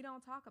 we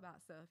don't talk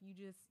about stuff. You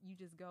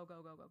just go.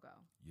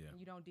 Yeah. And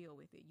you don't deal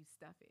with it. You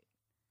stuff it.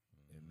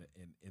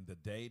 And in the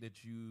day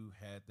that you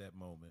had that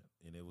moment,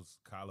 and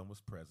Colin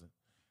was present.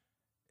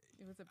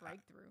 It was a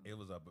breakthrough. It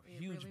was a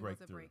huge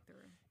breakthrough. Was a breakthrough.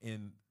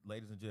 And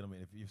ladies and gentlemen,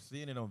 if you're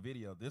seeing it on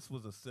video, this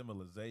was a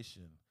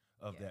symbolization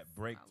of that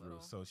breakthrough.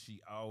 So she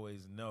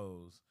always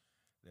knows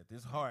that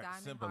this heart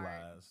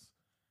symbolized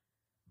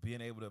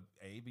being able to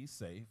be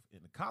safe.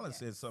 And Colin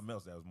said something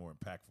else that was more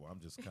impactful. I'm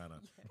just kind of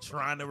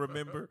trying to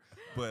remember,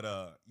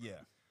 but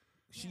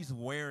she's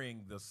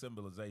wearing the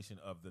symbolization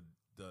of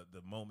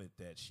the moment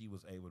that she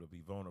was able to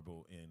be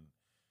vulnerable and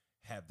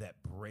have that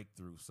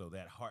breakthrough. So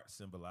that heart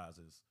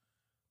symbolizes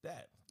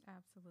that.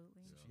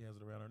 Absolutely. So she has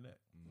it around her neck.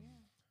 Yeah.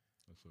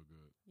 That's so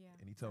good. Yeah.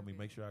 And he told me,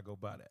 make sure I go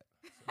buy that.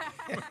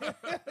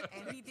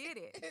 And he did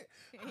it.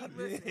 And he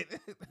listened.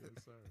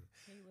 Yes, sir.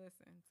 He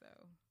listened.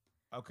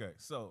 So. Okay.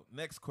 So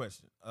next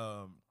question.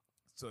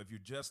 So if you're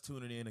just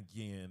tuning in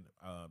again,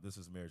 this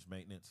is Marriage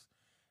Maintenance,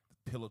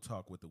 the Pillow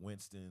Talk with the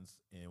Winstons,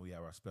 and we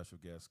have our special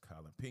guest,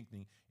 Colin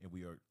Pinkney, and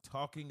we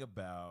talked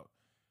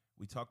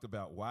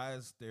about why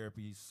is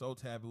therapy so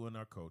taboo in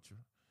our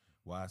culture,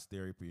 why is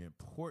therapy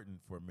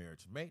important for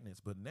marriage maintenance,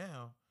 but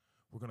now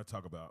we're going to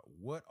talk about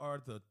what are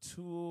the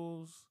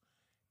tools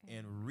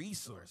and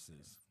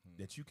resources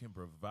that you can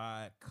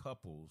provide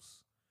couples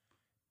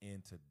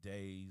in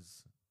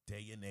today's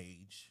day and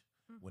age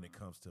when it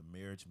comes to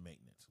marriage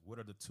maintenance. What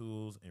are the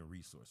tools and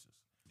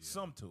resources? Yeah.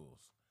 Some tools,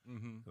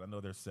 because I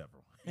know there's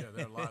several. Yeah,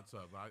 there are lots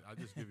of. I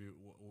just give you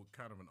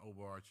kind of an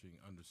overarching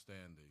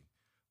understanding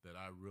that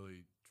I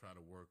really try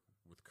to work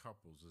with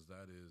couples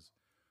is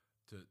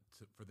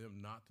for them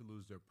not to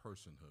lose their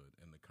personhood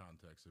in the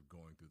context of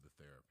going through the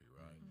therapy,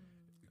 right?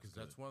 because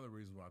that's one of the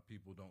reasons why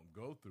people don't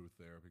go through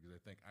therapy, because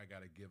they think I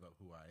got to give up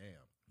who I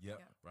am.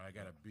 Yep. Right. I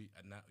got to be.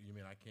 Not, you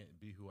mean I can't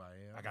be who I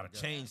am? I got to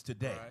change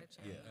today. Right?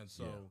 Change. Yeah. And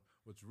so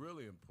what's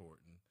really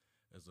important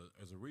as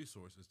a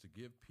resource is to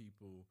give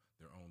people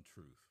their own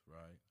truth,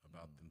 right,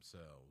 about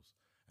themselves,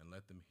 and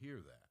let them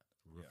hear that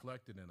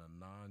reflected in a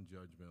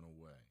non-judgmental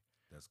way.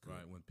 That's good.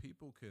 Right. When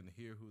people can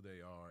hear who they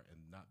are and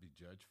not be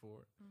judged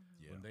for it,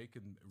 Mm-hmm. when they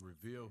can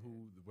reveal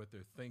what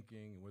they're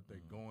thinking and what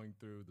they're going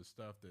through, the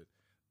stuff that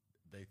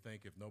they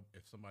think if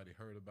somebody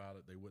heard about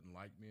it, they wouldn't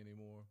like me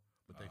anymore.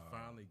 But they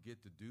finally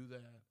get to do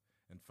that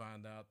and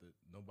find out that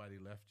nobody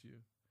left you.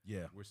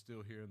 Yeah. We're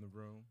still here in the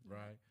room,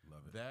 right?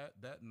 Love it.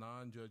 That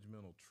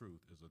non-judgmental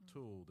truth is a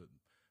tool that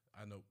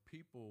I know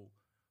people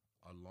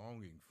are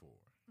longing for.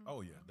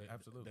 Oh yeah, They,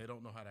 absolutely. They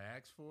don't know how to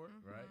ask for it,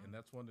 right? And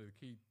that's one of the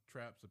key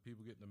traps that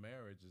people get in a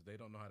marriage is they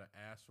don't know how to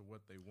ask for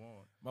what they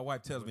want. My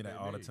wife tells what me that they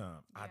all the need.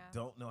 time. I Yeah.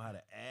 don't know how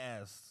to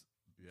ask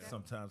Yeah.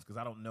 sometimes because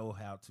I don't know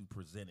how to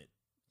present it.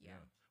 Yeah.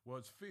 Well,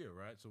 it's fear,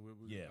 right? So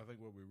I think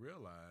what we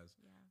realize,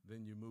 Yeah.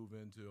 then you move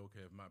into,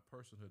 okay, if my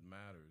personhood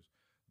matters,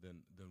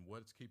 then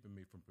what's keeping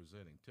me from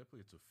presenting? Typically,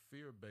 it's a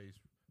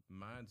fear-based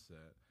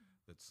mindset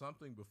that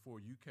something before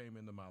you came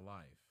into my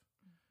life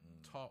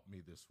taught me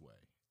this way.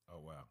 Oh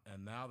wow.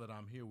 And now that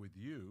I'm here with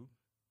you,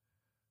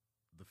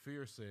 the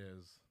fear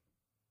says,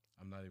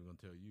 I'm not even going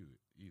to tell you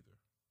either,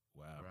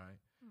 Wow. right?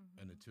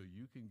 And until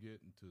you can get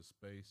into a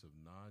space of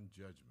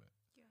non-judgment,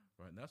 Yeah.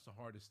 right? And that's the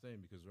hardest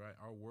thing because, right,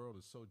 our world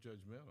is so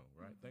judgmental,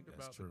 right? Think That's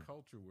about true. the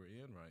culture we're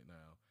in right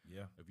now.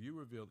 Yeah. If you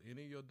reveal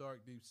any of your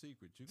dark, deep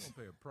secrets, you're going to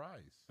pay a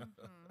price.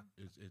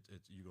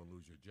 It's you're going to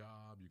lose your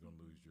job. You're going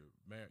to lose your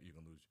marriage. You're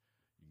going to lose.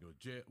 You can go to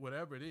jail.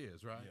 Whatever it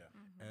is, right?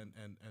 Yeah.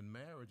 And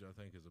marriage, I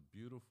think, is a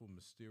beautiful,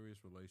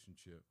 mysterious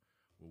relationship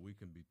where we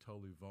can be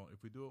totally vulnerable.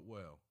 If we do it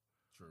well,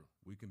 True.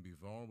 we can be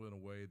vulnerable in a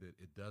way that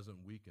it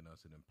doesn't weaken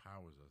us. It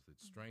empowers us. It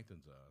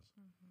strengthens us,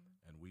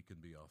 and we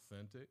can be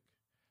authentic.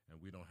 And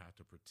we don't have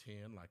to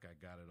pretend like I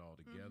got it all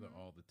together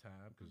all the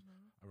time because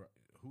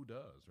who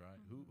does,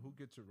 right? Who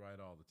gets it right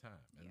all the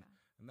time?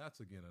 And that's,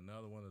 again,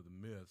 another one of the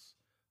myths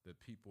that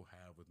people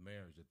have with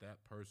marriage,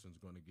 that person's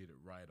going to get it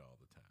right all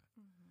the time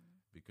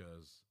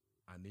because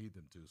I need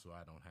them to, so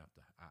I don't have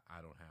to.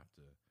 I don't have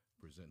to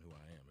present who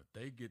I am. If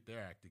they get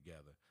their act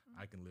together,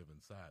 I can live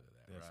inside of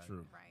that. That's right?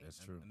 true. Right. That's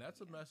And- true. And that's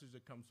a message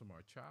that comes from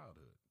our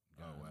childhood.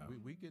 Oh, guys. wow.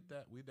 We get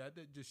that. That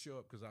didn't just show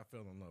up because I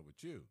fell in love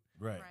with you.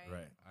 Right. Right.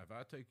 Right. If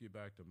I take you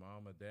back to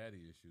mama,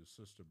 daddy issues,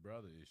 sister,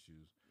 brother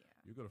issues, Yeah.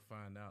 you're going to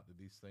find out that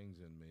these things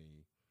in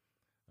me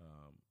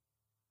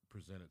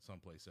presented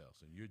someplace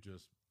else, and you're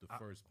just the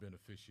first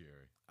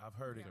beneficiary. I've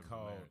heard Yeah. it of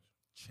called marriage.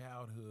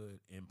 childhood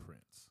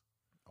imprints.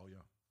 Oh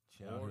yeah,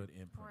 Childhood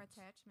Or imprints.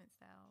 attachment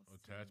styles. too.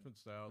 attachment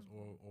styles,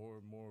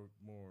 or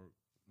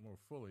more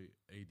fully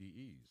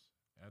ADEs,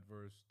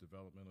 adverse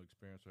developmental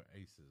experience, or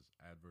ACEs,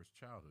 adverse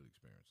childhood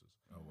experiences.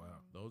 Oh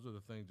wow. Those are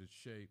the things that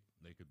shape.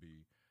 They could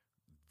be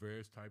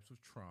various types of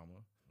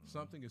trauma.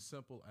 Something as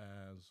simple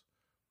as,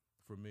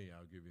 for me,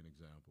 I'll give you an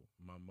example.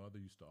 My mother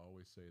used to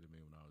always say to me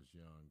when I was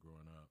young,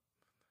 growing up,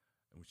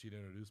 and when she'd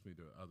introduce me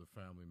to other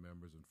family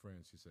members and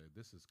friends, she said,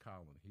 "This is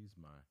Colin. He's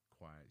my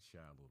quiet, shy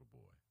little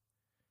boy.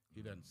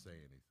 He doesn't say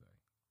anything."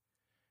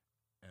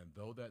 And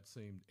though that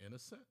seemed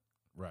innocent,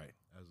 Right.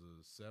 as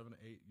a 7,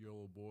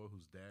 8-year-old boy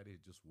whose daddy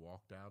had just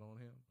walked out on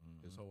him,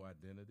 his whole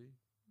identity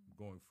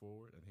going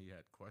forward, and he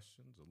had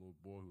questions, a little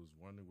boy who was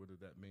wondering, what did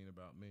that mean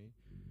about me?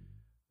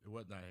 It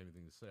wasn't I had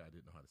anything to say. I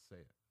didn't know how to say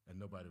it. And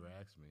nobody would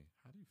ask me,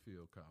 how do you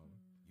feel, Colin?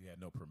 You had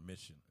no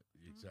permission.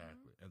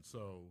 Exactly. And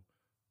so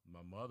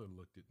my mother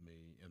looked at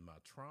me in my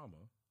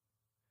trauma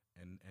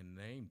and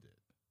named it.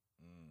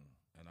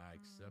 And I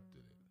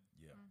accepted it.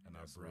 Yeah. And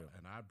That's I brought, real.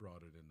 and I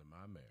brought it into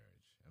my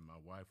marriage. And my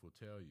wife will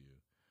tell you,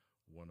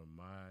 one of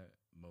my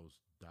most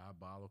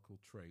diabolical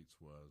traits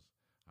was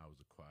I was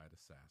a quiet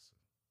assassin.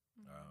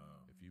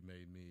 If you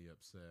made me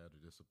upset or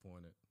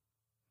disappointed,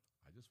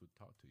 I just would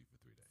talk to you for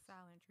 3 days.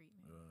 Silent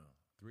treatment.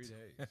 3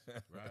 days,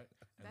 right?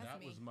 And That's that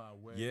me. was my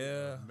way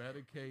Yeah. of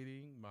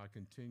medicating my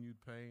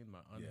continued pain,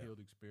 my unhealed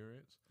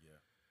experience. Yeah.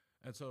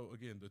 And so,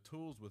 again, the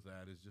tools with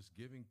that is just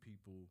giving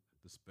people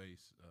the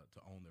space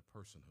to own their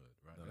personhood,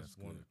 right? No, that's that's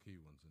one of good. the key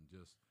ones. And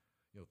just,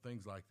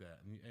 things like that.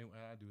 And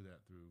I do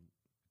that through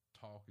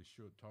talk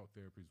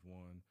therapy is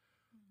one.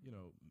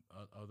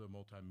 Other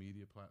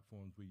multimedia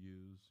platforms we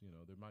use.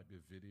 There might be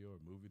a video or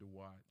movie to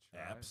watch.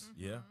 Right? Apps.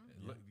 Yeah.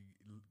 And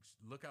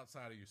look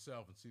outside of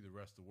yourself and see the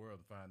rest of the world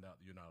and find out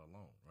that you're not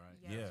alone, right?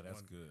 Yeah. Yeah,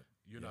 that's good.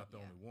 You're Yeah. not the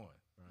Yeah. only one,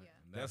 right? Yeah.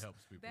 And That's- that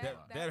helps people that- a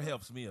lot. That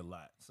helps me a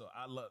lot. So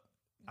I love.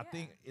 I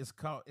think Yeah.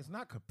 it's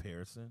not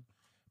comparison,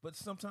 but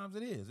sometimes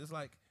it is. It's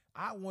like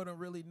I want to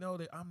really know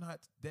that I'm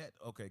not that.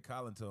 Okay,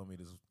 Colin told me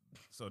this.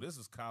 So this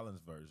is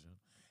Colin's version,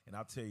 and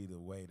I'll tell you the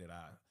way that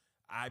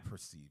I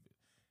perceive it.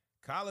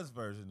 Colin's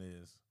version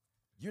is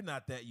you're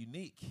not that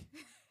unique.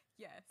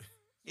 Yes.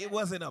 It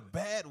wasn't a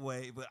bad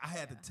way, but I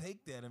had to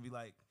take that and be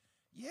like,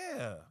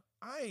 yeah,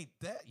 I ain't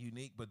that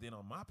unique. But then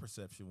on my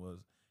perception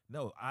was,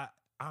 no,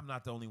 I'm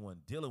not the only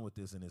one dealing with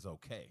this, and it's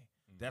okay.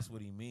 That's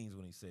what he means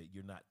when he said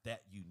you're not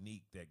that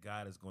unique that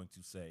God is going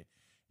to say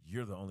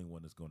you're the only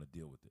one that's going to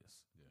deal with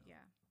this. Yeah.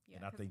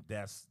 And I think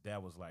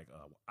that was like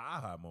a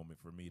aha moment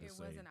for me to it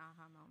say. It was an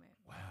aha moment.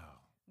 Wow.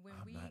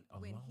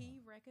 When he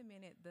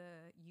recommended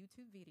the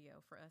YouTube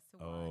video for us to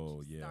Oh,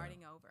 watch, yeah.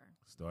 Starting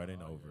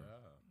Over.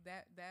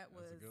 Yeah. That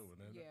was a good one,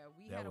 isn't it?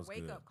 we That had a was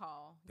wake good. up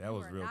call. That You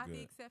was are real not good.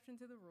 the exception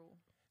to the rule.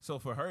 So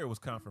for her, it was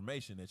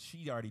confirmation that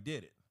she already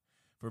did it.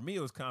 For me,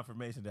 it was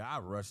confirmation that I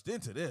rushed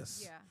into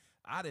this. Yeah.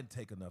 I didn't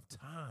take enough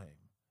time,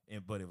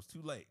 but it was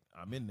too late.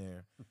 I'm in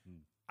there.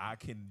 I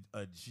can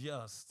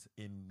adjust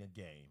in the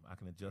game. I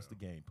can adjust the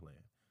game plan.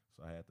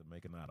 So I had to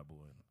make an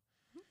audible.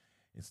 And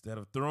instead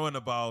of throwing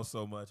the ball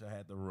so much, I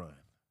had to run.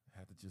 I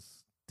had to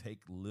just take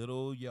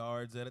little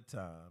yards at a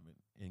time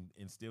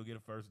and still get a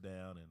first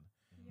down and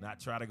not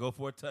try to go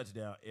for a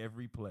touchdown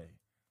every play.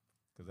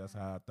 Because that's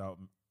how I thought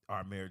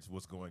our marriage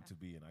was going to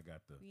be, and I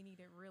got We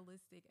needed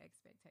realistic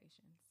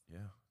expectations. Yeah.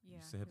 You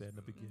said that in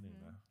the beginning.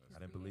 I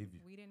didn't believe you.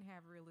 We didn't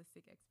have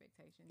realistic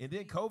expectations. And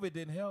then COVID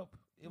didn't help.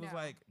 It was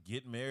like,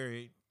 get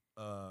married,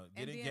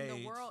 get engaged. And then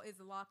the world is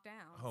locked down.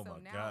 Oh, so my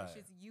now God. it's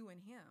just you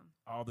and him.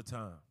 All the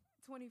time.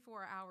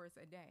 24 hours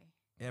a day.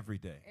 Every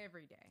day.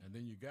 Every day. And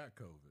then you got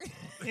COVID.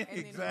 And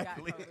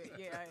Exactly. then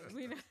you got COVID. Yeah.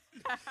 We know.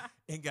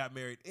 And got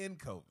married in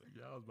COVID.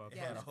 Yeah, I was about to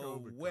Had a finish whole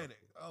COVID. wedding.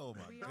 Oh,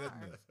 my We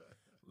goodness.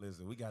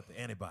 Listen, we got the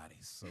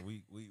antibodies, so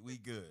we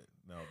good.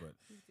 No, but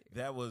We do.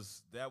 that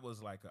was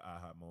like an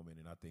aha moment,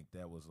 and I think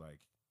that was like,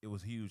 it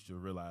was huge to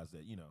realize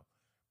that,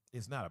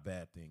 it's not a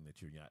bad thing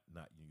that you're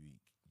not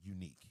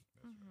unique.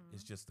 Mhm.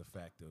 It's just the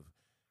fact of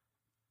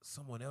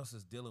someone else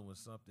is dealing with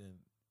something,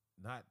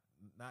 not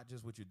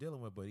just what you're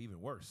dealing with, but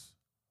even worse.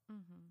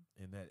 Mhm.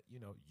 And that,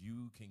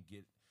 you can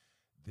get,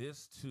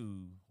 this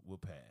too will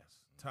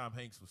pass. Tom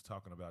Hanks was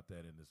talking about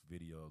that in this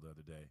video the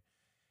other day.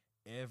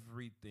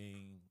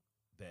 Everything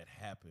that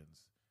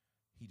happens,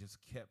 he just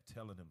kept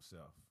telling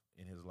himself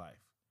in his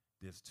life,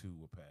 this too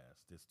will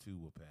pass, this too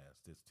will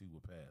pass, this too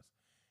will pass.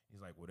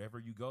 He's like, whatever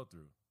you go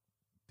through,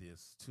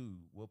 this too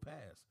will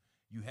pass.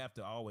 You have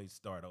to always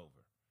start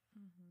over.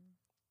 Mhm.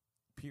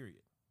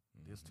 Period.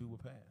 This too will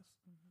pass.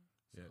 Mhm.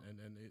 Yeah,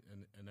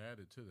 and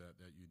added to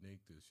that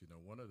uniqueness,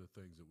 one of the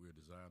things that we're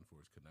designed for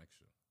is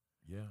connection.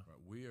 Yeah.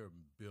 Right? We are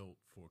built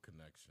for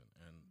connection,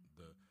 and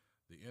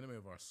the enemy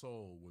of our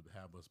soul would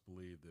have us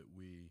believe that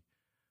we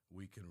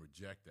can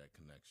reject that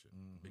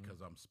connection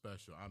because I'm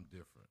special, I'm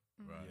different,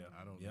 right? Yeah.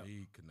 I don't Yep.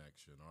 need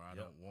connection, or I Yep.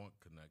 don't want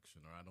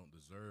connection, or I don't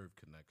deserve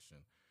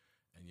connection.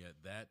 And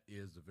yet that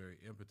is the very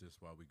impetus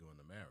why we go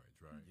into marriage,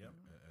 right? Yep.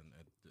 And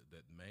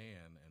that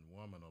man and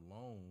woman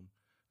alone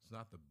is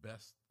not the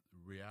best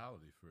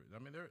reality for it. I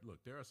mean,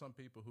 there are some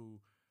people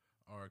who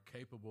are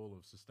capable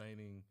of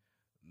sustaining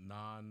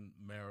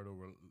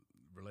non-marital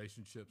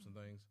relationships and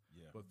things.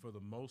 Yeah. But for the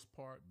most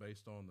part,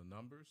 based on the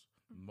numbers,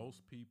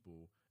 most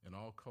people in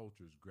all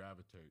cultures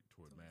gravitate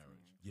toward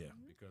marriage. Yeah.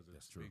 Because it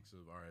That's true. speaks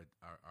of our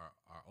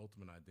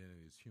ultimate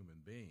identity as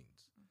human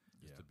beings,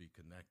 is Yeah. to be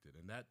connected.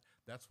 And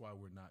that's why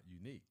we're not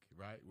unique,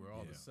 right? We're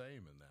all Yeah. the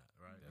same in that,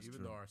 right? That's Even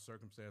true. though our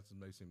circumstances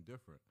may seem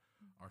different,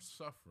 our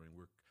suffering,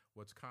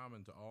 what's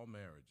common to all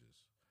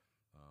marriages,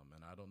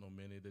 and I don't know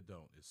many that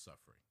don't, is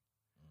suffering.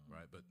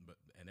 Right, but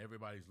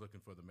everybody's looking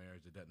for the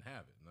marriage that doesn't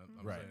have it. And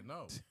I'm Right. saying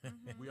no,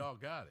 we all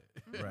got it.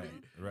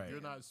 Right. You're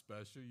not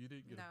special. You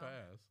didn't get No. a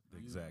pass.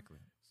 Exactly.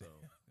 So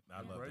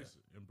I love embrace that.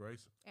 it.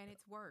 Embrace it. And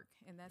it's work,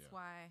 and that's Yeah.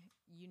 why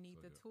you need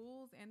So the good.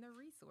 tools and the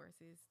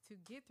resources to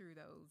get through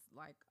those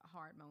like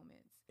hard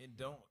moments. And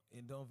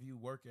don't view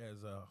work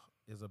as a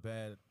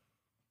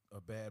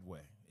bad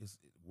way.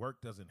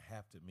 Work doesn't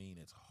have to mean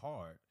it's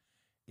hard.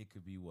 It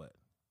could be what?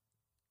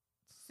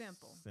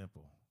 Simple.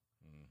 Simple.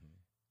 Mm-hmm.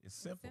 It's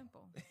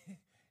simple.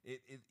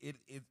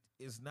 It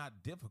is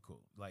not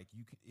difficult. Like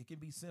it can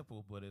be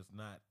simple, but it's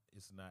not.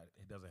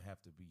 It doesn't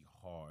have to be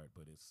hard,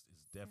 but it's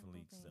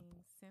definitely simple.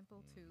 things,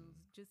 simple tools.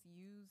 Just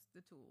use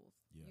the tools.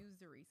 Yeah. Use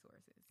the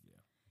resources. Yeah.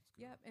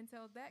 Yep. And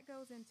so that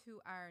goes into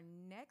our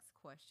next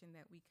question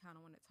that we kind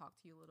of want to talk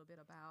to you a little bit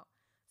about.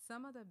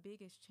 Some of the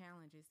biggest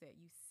challenges that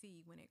you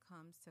see when it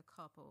comes to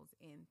couples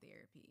in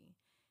therapy.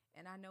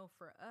 And I know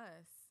for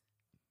us,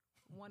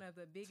 one of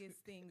the biggest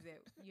things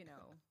that,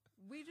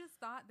 we just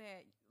thought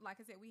that, like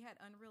I said, we had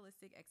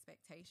unrealistic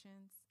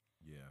expectations.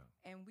 Yeah.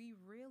 And we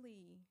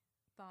really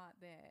thought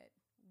that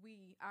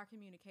our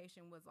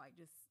communication was like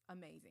just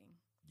amazing.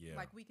 Yeah.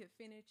 Like we could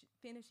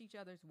finish each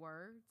other's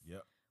words.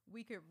 Yep.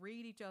 We could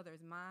read each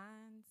other's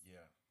minds.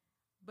 Yeah.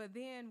 But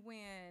then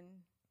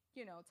when,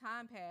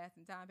 time passed,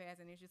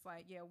 and it's just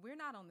like, yeah, we're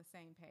not on the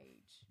same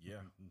page.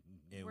 Yeah.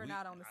 And We're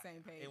not on the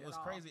same page. It was at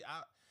all. crazy.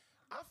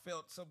 I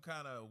felt some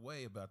kind of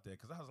way about that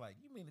because I was like,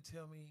 you mean to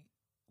tell me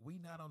we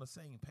not on the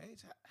same page?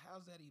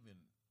 How's that even,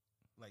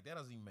 like, that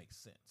doesn't even make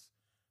sense.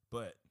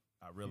 But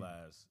I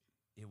realized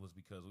it was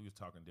because we was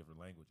talking different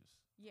languages.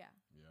 Yeah.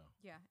 Yeah.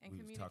 Yeah. And We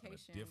was talking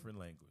communication. a different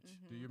language.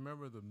 Mhm. Do you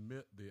remember the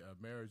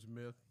marriage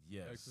myth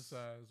Yes.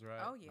 exercise?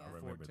 Right. Oh, yeah. I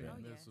remember 14 that.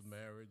 Oh, myths yes. of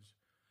marriage.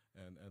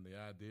 And the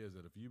idea is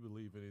that if you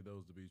believe any of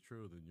those to be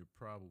true, then you're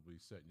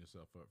probably setting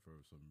yourself up for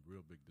some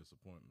real big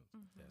disappointments.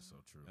 That's so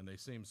true. And they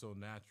seem so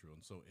natural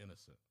and so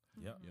innocent.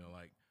 Yep. You know,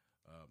 like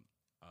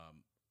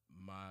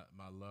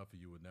my love for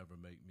you would never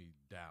make me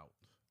doubt,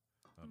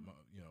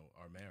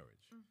 our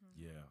marriage.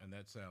 Yeah. And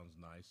that sounds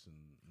nice and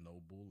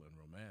noble and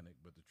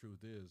romantic, but the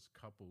truth is,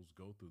 couples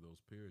go through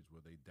those periods where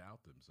they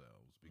doubt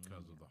themselves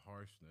because of the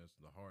harshness,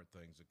 the hard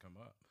things that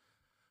come up.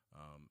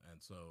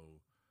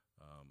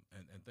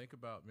 And think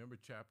about, remember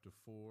chapter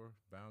 4,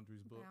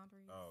 Boundaries book?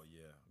 Boundaries. Oh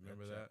yeah.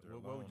 Remember that?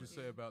 What would you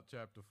say about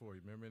chapter 4?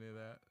 You remember any of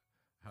that?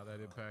 How that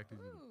impacted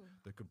you? Ooh.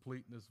 The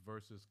completeness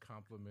versus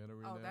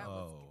complementary. Oh, that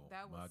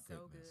my was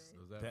so goodness. good.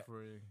 Was that That-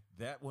 free?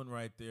 That one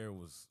right there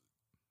was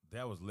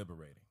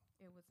liberating.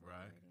 It was Right.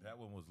 liberating. That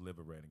one was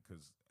liberating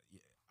because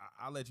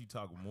I'll let you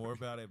talk more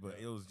about it, but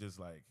it was just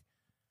like,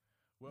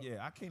 Well-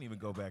 I can't even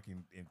go back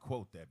and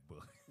quote that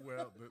book.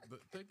 Well,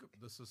 think of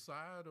the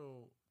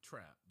societal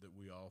trap that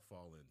we all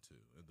fall into,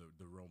 and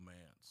the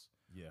romance,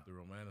 Yeah. the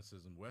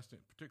romanticism,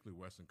 particularly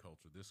Western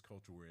culture, this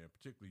culture we're in,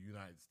 particularly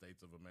United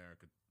States of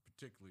America,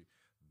 particularly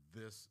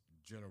this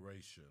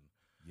generation,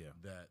 Yeah.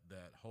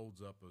 that holds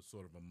up a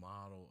sort of a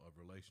model of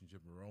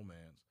relationship and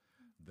romance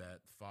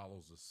that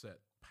follows a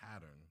set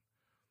pattern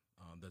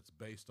that's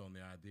based on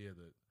the idea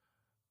that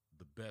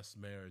the best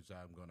marriage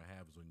I'm going to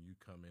have is when you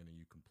come in and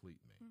you complete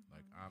me.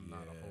 Like, I'm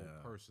not a whole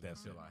Yeah, person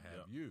that's until it. I have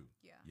Yep. you.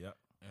 Yeah. Yep.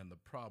 And the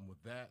problem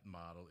with that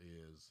model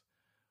is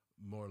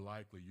more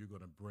likely you're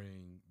going to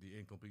bring the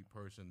incomplete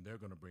person, they're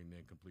going to bring the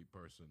incomplete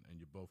person, and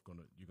you're going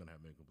to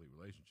have an incomplete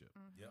relationship.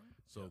 Yep.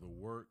 So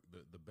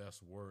the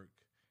best work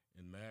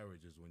in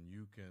marriage is when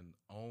you can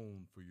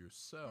own for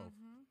yourself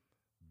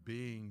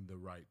being the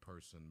right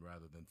person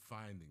rather than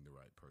finding the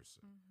right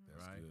person.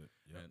 That's right? good.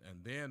 Yep.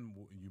 And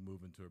then you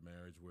move into a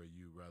marriage where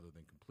you, rather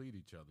than complete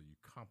each other, you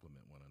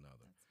complement one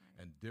another. That's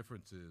right. And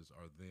differences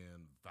are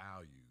then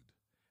valued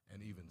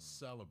and even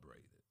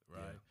celebrated,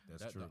 right? Yeah,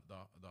 that's true.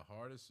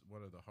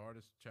 One of the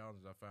hardest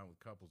challenges I found with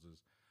couples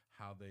is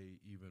how they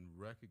even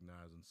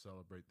recognize and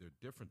celebrate their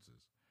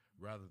differences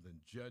rather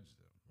than judge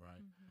them,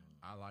 right?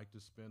 I like to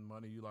spend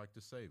money, you like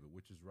to save it,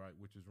 which is right,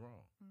 which is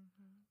wrong,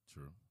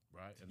 True.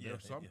 right? And Yeah, there are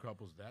some yeah.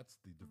 couples, that's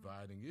the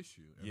dividing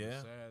issue. And Yeah.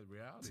 the sad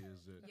reality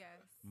is that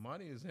Yes.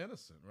 money is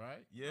innocent,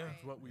 right? Yeah.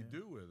 It's what we Yeah.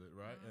 do with it,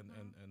 right?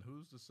 And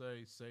who's to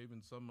say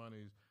saving some money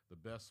is the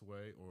best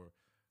way, or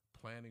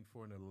planning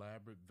for an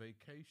elaborate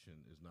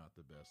vacation is not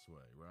the best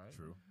way, right?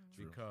 True.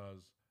 True.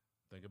 Because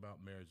think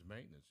about marriage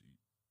maintenance.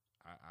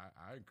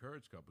 I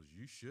encourage couples,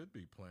 you should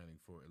be planning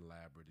for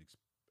elaborate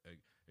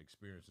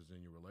experiences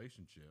in your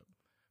relationship,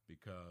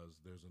 because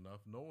there's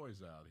enough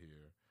noise out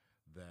here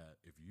that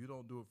if you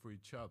don't do it for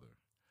each other,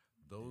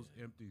 those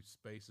empty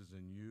spaces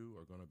in you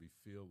are going to be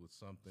filled with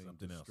something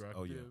Something else. destructive,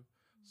 Oh, yeah.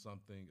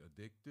 something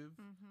addictive,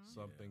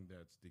 something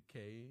that's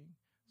decaying,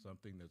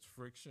 something that's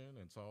friction,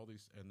 and it's all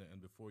these,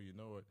 and before you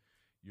know it,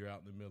 you're out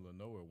in the middle of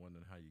nowhere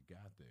wondering how you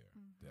got there.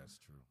 That's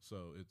true.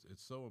 So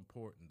it's so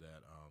important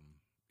that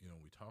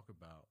we talk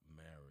about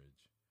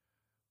marriage,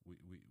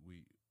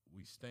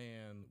 we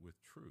stand with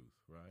truth,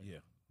 right? Yeah.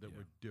 That Yeah.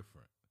 we're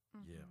different,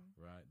 Yeah.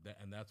 right?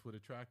 And that's what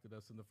attracted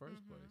us in the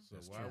first place. So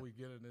That's why true. are we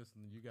getting this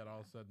and you got to all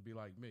of a sudden be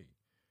like me?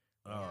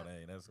 Oh, Yeah.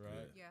 dang, that's Right.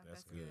 good. Yeah,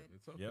 that's that's good. good.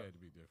 It's okay Yep. to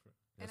be different.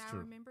 And That's I true.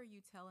 remember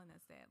you telling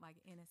us that, like,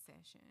 in a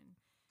session,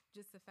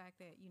 just the fact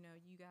that,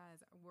 you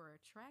guys were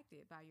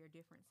attracted by your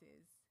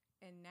differences.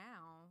 And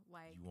now,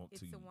 like, You want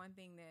it's to- the one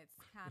thing that's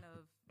kind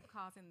of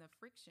causing the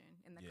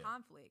friction and the Yeah.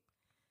 conflict.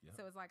 Yep.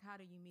 So it's like, how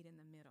do you meet in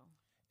the middle?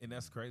 And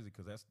that's crazy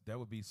because that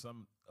would be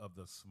some of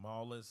the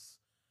smallest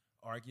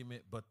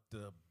argument, but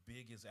the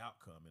biggest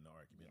outcome in the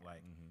argument. Yeah.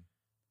 Like,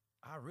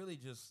 I really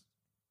just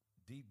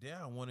deep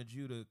down wanted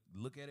you to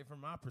look at it from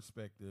my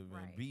perspective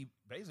Right. and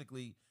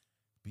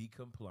be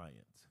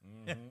compliant.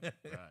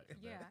 Right.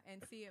 Yeah,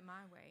 and see it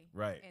my way.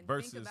 Right. And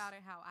Versus- think about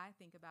it how I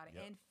think about it,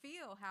 Yep. and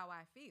feel how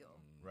I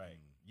feel. Right.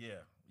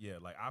 Yeah. Yeah.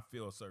 Like, I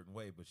feel a certain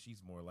way, but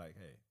she's more like,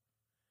 hey,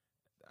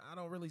 I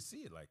don't really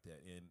see it like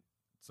that. And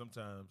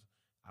sometimes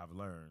I've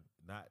learned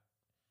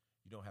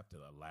you don't have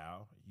to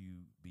allow,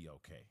 you be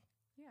okay.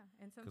 Yeah,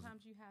 and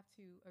sometimes you have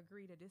to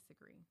agree to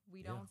disagree.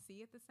 We Yeah. don't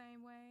see it the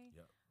same way,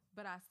 Yep.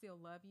 but I still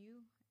love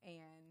you,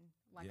 and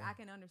like Yeah. I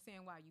can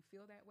understand why you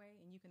feel that way,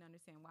 and you can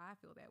understand why I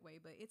feel that way.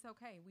 But it's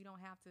okay. We don't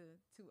have to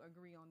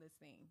agree on this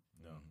thing.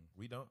 No,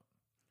 we don't.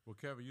 Well,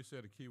 Kevin, you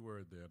said a key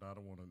word there, and I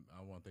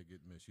want that to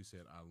get missed. You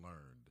said I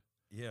learned,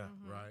 Yeah.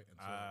 right? And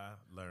so I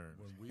learned.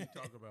 when we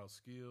talk about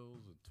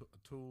skills and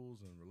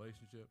tools and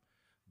relationship,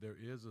 there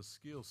is a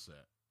skill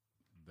set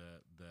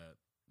that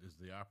is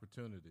the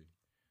opportunity.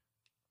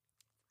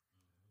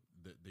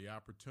 The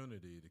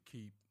opportunity to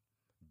keep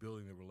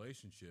building the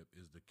relationship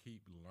is to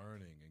keep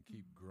learning and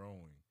keep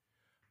growing.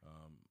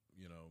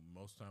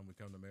 Most time we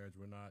come to marriage,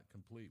 we're not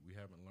complete. We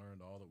haven't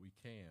learned all that we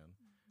can.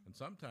 And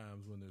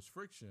sometimes when there's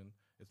friction,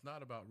 it's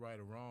not about right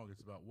or wrong.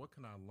 It's about what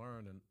can I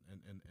learn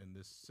in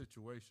this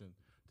situation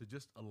to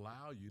just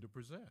allow you to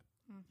present.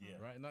 Yeah.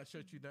 Right, not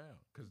shut you down,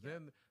 because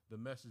then the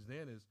message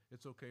then is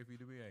it's okay for you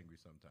to be angry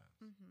sometimes.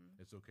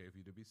 It's okay for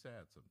you to be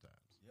sad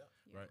sometimes. Yeah.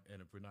 Right,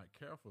 and if we're not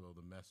careful, though,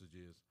 the message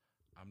is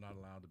I'm not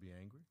allowed to be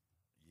angry.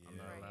 I'm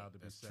not Right. allowed to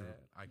be That's sad.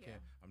 true. I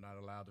can't. I'm not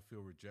allowed to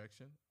feel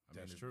rejection.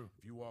 That's if, true.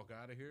 If you walk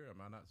out of here, am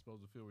I not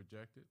supposed to feel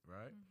rejected?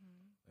 Right,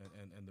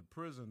 and the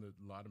prison that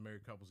a lot of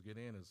married couples get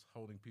in is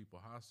holding people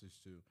hostage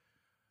to.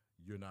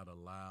 You're not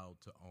allowed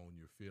to own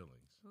your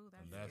feelings. Ooh,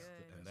 and that's that's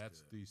good. and That's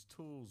that's these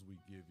tools we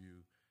give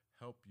you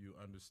help you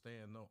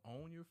understand. No,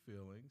 own your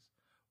feelings,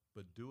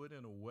 but do it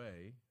in a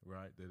way,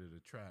 right, that it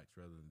attracts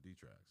rather than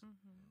detracts.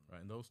 Right,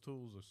 and those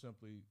tools are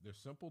they're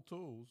simple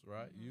tools,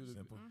 right?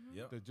 Simple.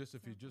 Yep. They're just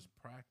if you just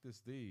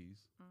practice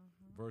these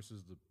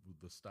versus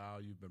the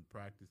style you've been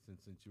practicing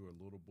since you were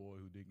a little boy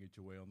who didn't get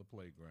your way on the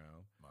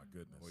playground. My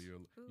goodness. Or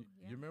you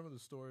yeah. remember the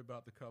story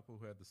about the couple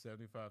who had the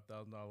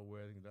 $75,000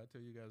 wedding? Did I tell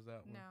you guys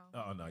that one? No.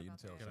 Oh, no, what you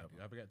about can tell us that? that one.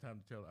 I've got time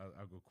to tell.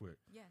 I'll go quick.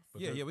 Yes.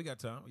 But Yeah, there- we got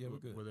time. Yeah,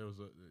 we're good. Where there was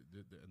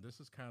and this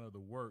is kind of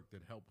the work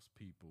that helps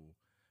people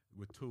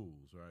with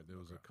tools, right? There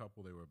was a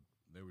couple. They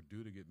were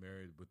due to get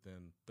married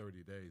within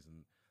 30 days,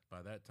 and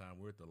by that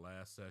time we're at the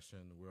last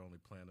session. We're only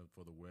planning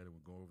for the wedding.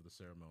 We're going over the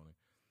ceremony,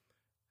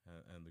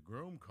 and the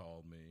groom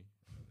called me,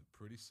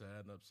 pretty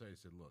sad and upset. He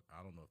said, "Look,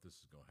 I don't know if this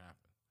is going to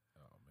happen."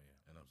 Oh man.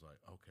 And I was like,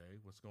 "Okay,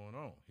 what's going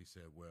on?" He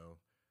said, "Well,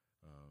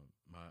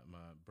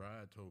 my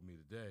bride told me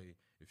today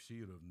if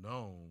she would have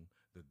known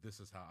that this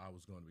is how I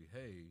was going to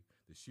behave,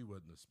 that she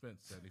wouldn't have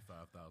spent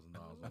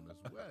 $75,000 on this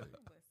wedding."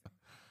 Listen.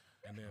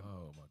 And then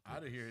Oh my I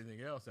didn't goodness. hear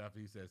anything else after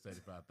he said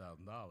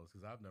 $75,000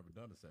 because I've never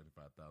done a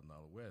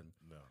 $75,000 wedding,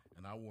 No.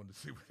 and I wanted to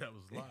see what that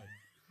was like.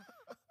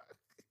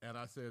 And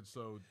I said,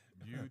 "So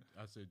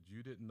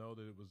you didn't know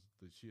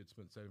that she had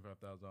spent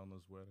 $75,000 on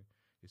this wedding?"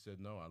 He said,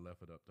 "No, I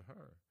left it up to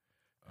her."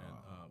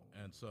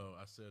 And so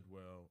I said,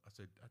 I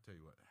tell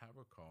you what, have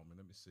her call me.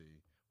 Let me see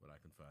what I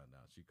can find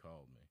out. She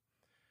called me,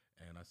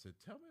 and I said,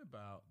 "Tell me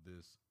about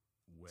this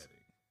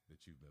wedding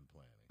that you've been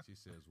planning." She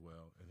says,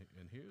 "Well,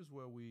 and here's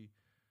where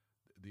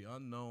the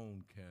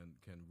unknown can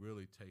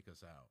really take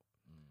us out."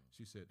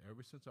 She said,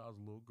 "Ever since I was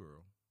a little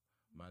girl,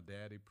 my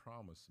daddy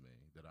promised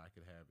me that I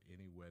could have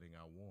any wedding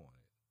I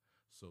wanted.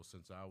 So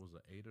since I was an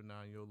 8 or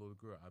 9-year-old little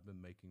girl, I've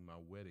been making my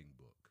wedding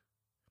book.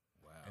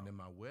 Wow. And in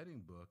my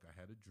wedding book, I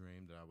had a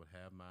dream that I would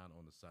have mine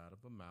on the side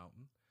of a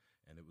mountain,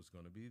 and it was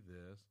going to be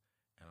this.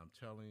 And I'm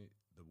telling you,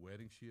 the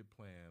wedding she had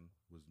planned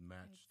was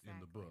matched in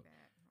the book."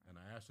 That. And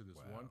I asked her this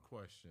Wow. one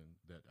question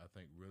that I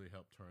think really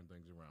helped turn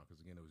things around.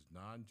 Because, again, it was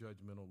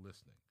non-judgmental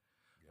listening.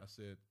 Yeah. I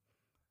said,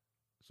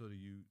 "So do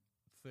you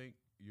think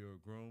your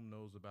groom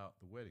knows about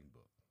the wedding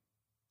book?"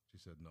 She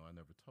said, "No, I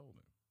never told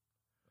him."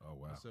 Oh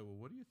wow. I said, "Well,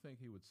 what do you think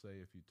he would say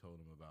if you told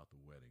him about the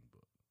wedding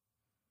book?"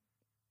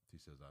 She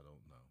says, "I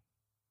don't know,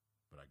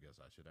 but I guess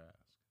I should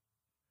ask."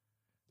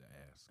 To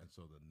ask. And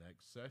so the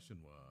next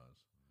session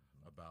was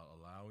about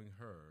allowing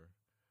her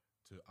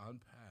to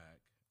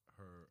unpack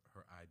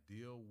her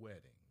ideal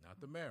wedding, not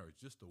the marriage,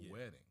 just the Yeah.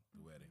 wedding,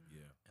 The wedding.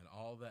 Yeah. and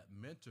all that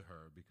meant to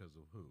her because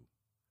of who?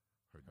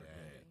 Her dad.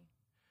 dad.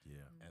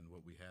 Yeah. And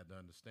what we had to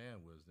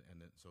understand was,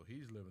 so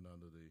he's living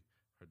under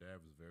her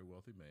dad was a very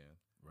wealthy man.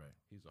 Right.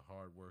 He's a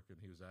hard worker.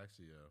 He was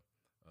actually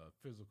a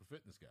physical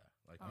fitness guy.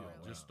 Like Oh, he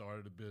really? just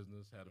started a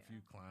business, had a Yeah.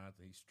 few clients,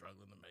 and he's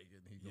struggling to make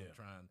it. And he's Yeah. gonna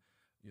try and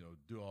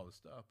do all this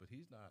stuff, but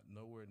he's not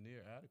nowhere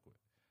near adequate.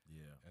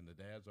 Yeah. And the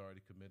dad's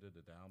already committed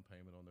a down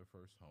payment on their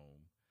first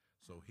home,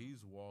 so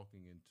he's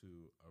walking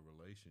into a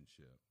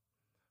relationship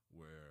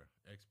where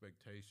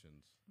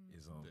expectations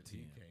Is on that 10.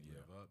 he can't Yeah.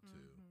 live up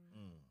to.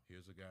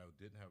 Here's a guy who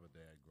didn't have a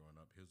dad growing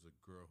up. Here's a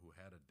girl who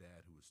had a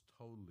dad who was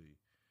totally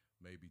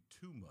maybe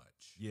too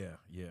much. Yeah.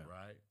 Yeah.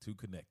 Right. Too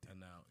connected. And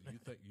now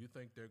you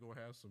think they're gonna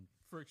have some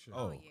friction?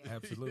 Oh, yeah.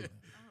 absolutely.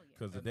 Oh, yeah.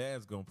 Because the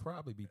dad's gonna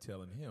probably be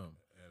telling him,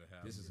 And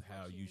how "This is What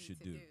how you need should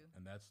to do."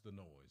 and that's the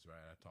noise,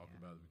 right? I talked Yeah.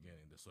 about at the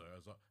beginning. So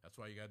that's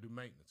why you got to do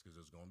maintenance because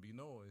there's going to be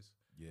noise,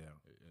 Yeah.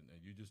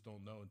 and you just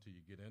don't know until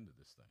you get into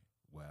this thing.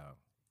 Wow.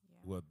 Yeah.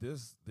 Well,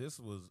 this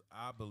was,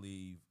 I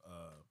believe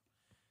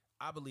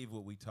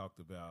what we talked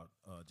about.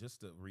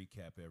 Just to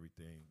recap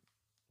everything,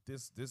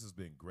 this has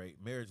been great.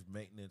 Marriage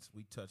maintenance.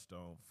 We touched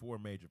on 4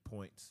 major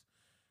points.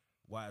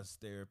 Why is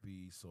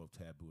therapy so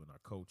taboo in our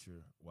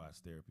culture? Why is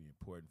therapy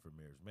important for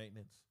marriage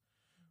maintenance?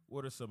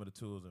 What are some of the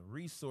tools and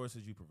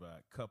resources you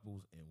provide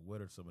couples, and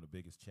what are some of the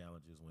biggest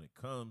challenges when it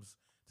comes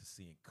to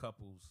seeing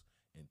couples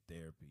in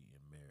therapy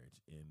and marriage?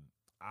 And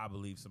I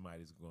believe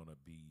somebody's going to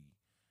be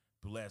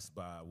blessed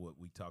by what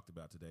we talked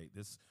about today.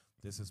 This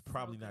is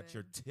probably not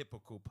your good.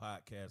 typical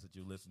podcast that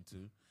you listen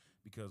to,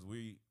 because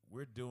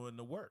we're doing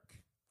the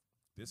work.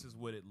 This is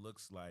what it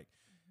looks like.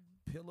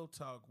 Pillow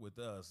Talk with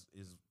us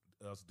is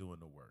us doing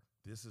the work.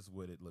 This is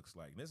what it looks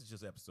like. And this is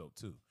just episode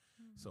 2.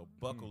 So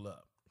buckle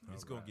up.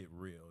 It's going to get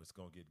real. It's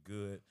going to get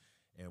good.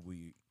 And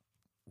we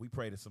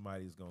pray that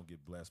somebody is going to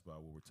get blessed by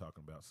what we're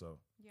talking about. So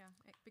Yeah,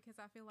 because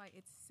I feel like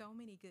it's so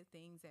many good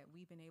things that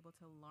we've been able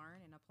to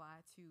learn and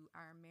apply to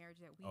our marriage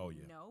that we Oh,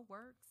 yeah. know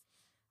works.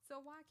 So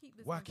why keep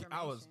this I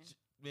information?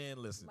 Man,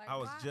 listen, Like, I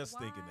was why- just why-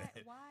 thinking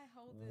that. Why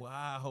hold this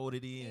Why hold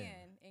it in?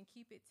 and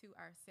keep it to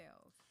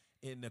ourselves?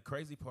 And the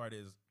crazy part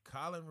is,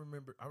 Colin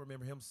I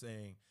remember him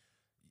saying,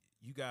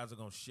 you guys are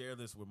going to share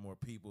this with more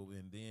people.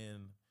 And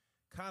then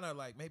kind of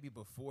like maybe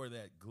before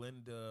that,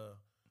 Glenda,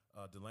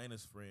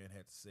 Delana's friend,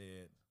 had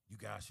said, you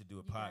guys should do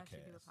a You guys podcast.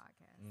 should do a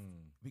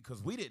podcast.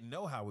 Because we didn't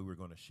know how we were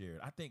going to share it.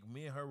 I think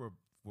me and her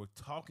were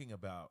talking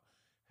about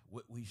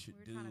what we should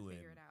We're do trying to and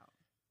figure it out.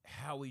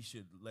 how we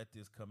should let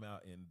this come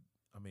out. And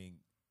I mean,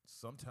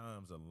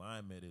 sometimes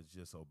alignment is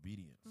just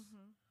obedience.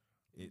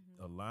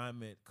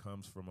 Alignment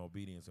comes from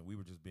obedience, and we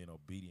were just being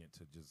obedient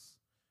to just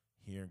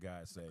hearing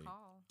God say,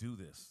 call. do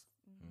this.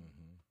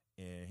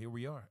 And here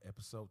we are,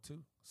 episode 2.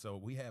 So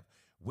we have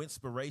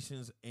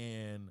Winspirations,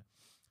 and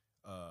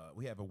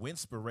we have a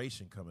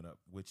Winspiration coming up,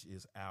 which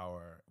is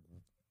our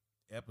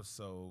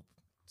episode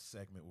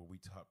segment where we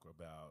talk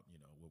about,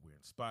 what we're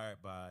inspired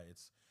by.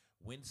 It's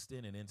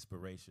Winston and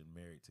inspiration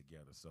married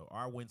together. So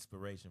our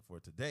Winspiration for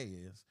today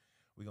is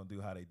we're going to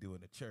do how they do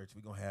in the church.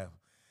 We're going to have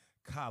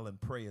Colin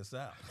pray us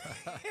out.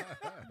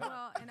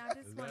 Well, and I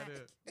just want to,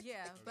 it?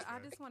 but I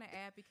Okay. just want to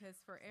add, because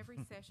for every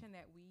session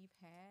that we've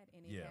had,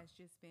 and it has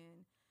just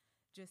been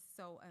just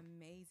so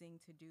amazing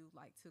to do,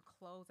 like to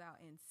close out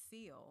and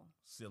seal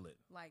Seal it.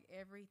 like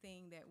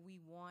everything that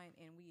we want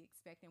and we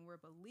expect and we're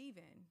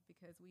believing,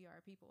 because we are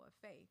people of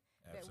faith,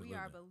 that we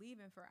are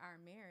believing for our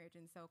marriage.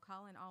 And so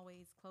Colin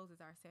always closes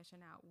our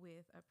session out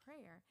with a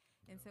prayer.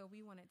 And so we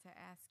wanted to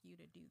ask you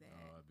to do that.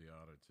 Oh, I'd be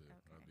honored to.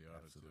 Okay. I'd be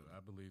honored to.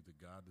 I believe that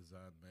God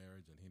designed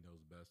marriage, and He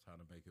knows best how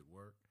to make it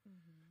work.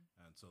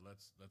 And so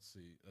let's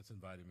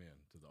invite Him in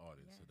to the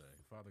audience Yes. today.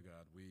 Father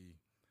God, we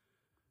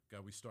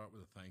start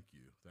with a thank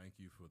you. Thank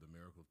you for the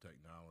miracle of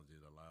technology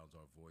that allows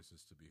our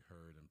voices to be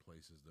heard in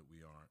places that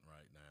we aren't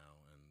right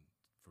now, and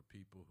for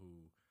people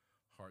who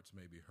hearts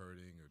may be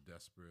hurting or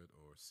desperate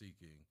or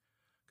seeking.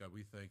 God,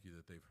 we thank you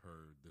that they've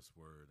heard this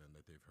word and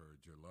that they've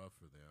heard your love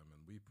for them,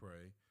 and we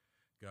pray,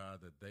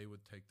 God, that they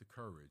would take the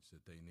courage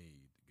that they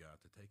need,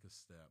 God, to take a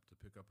step, to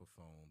pick up a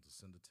phone, to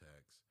send a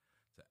text,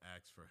 to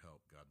ask for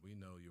help. God, we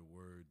know your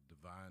word,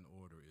 divine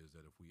order, is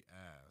that if we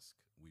ask,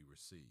 we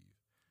receive.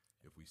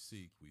 If we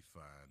seek, we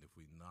find. If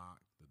we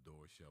knock, the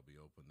door shall be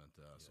opened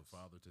unto us. So,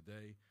 Father,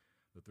 today,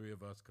 the three of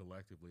us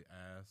collectively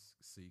ask,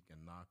 seek,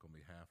 and knock on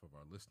behalf of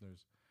our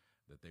listeners,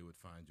 that they would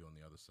find you on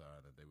the other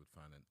side, that they would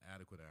find an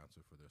adequate answer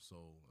for their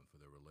soul and for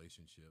their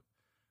relationship,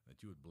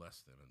 that you would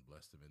bless them and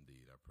bless them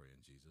indeed. I pray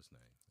in Jesus'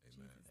 name. Amen.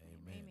 Jesus' name.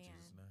 Amen. Amen.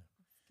 Jesus' name.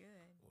 That's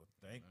good. Well,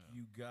 thank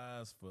you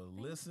guys for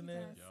listening.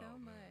 Thank you guys so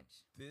Yo, man. much.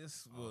 This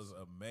was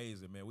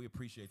amazing, man. We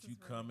appreciate This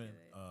you was really coming.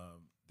 good.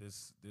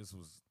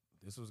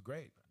 This was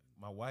great.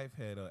 My wife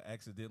had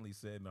accidentally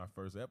said in our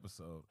first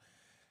episode,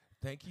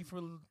 "Thank you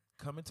for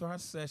coming to our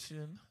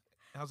session."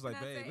 I was like,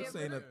 And I "Babe, said this it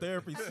ain't a literally-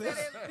 therapy I said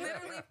session." it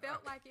literally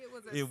felt like it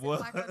was It was.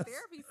 like a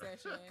therapy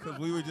session. Because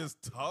we were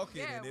just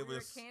talking, yeah, and we it were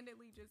was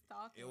candidly just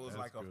talking. it was That's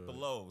like a good.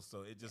 flow.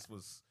 So it just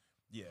was,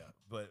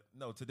 But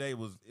no, today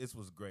was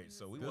great.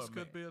 So we This want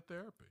could be a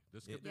therapy.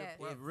 This could be a Yes. it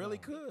platform. really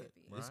It could. could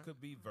be. This Right?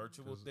 could be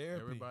virtual 'Cause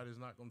therapy. Everybody's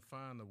not going to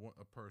find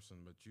a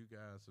person, but you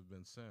guys have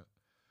been sent.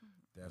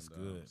 That's And,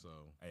 good.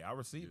 So Hey, I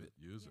receive it.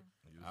 Use it.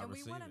 Yeah. Use I it. And we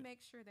receive want to it.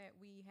 make sure that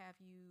we have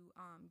you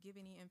give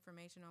any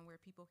information on where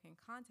people can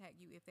contact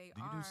you if they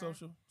Do you are. do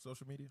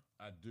social media?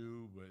 I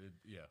do, but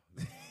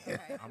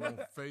Okay. I'm on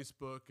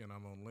Facebook and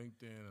I'm on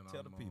LinkedIn and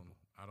Tell I'm the people.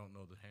 I don't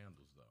know the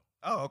handles though.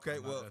 Oh, okay.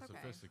 I'm not Well, that Okay.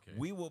 sophisticated.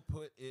 we will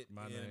put it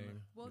My in.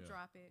 name. We'll yeah.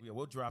 drop it. Yeah,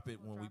 we'll drop it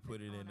We'll when we drop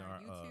put it in on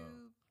our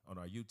YouTube. on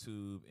our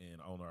YouTube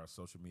and on our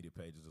social media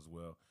pages as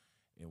well,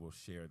 and we'll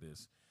share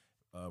this.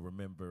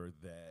 Remember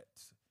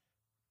that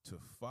to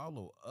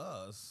follow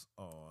us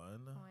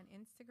on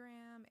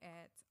Instagram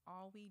at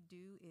All We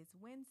Do Is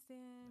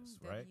Winston.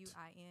 That's right.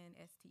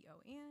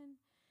 WINSTON.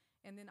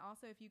 And then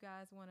also, if you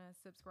guys want to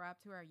subscribe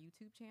to our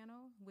YouTube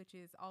channel, which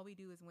is All We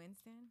Do Is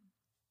Winston.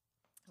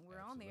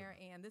 We're on there,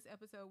 and this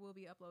episode will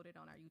be uploaded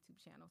on our YouTube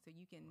channel, so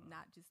you can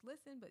not just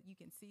listen, but you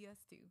can see us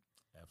too.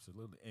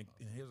 Absolutely. And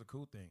here's a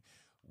cool thing: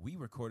 we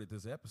recorded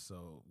this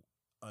episode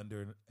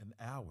under an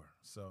hour,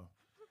 so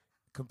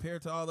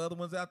compared to all the other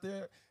ones out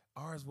there,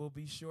 ours will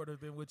be shorter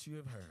than what you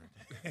have heard.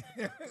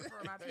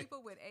 For my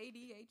people with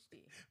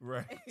ADHD,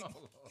 Right? Oh,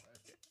 Lord.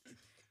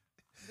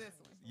 this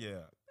one.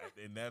 Yeah,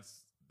 and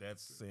that's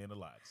saying a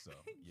lot. So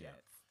yeah.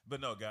 Yes. But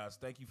no, guys,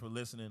 thank you for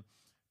listening.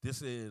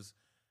 This is,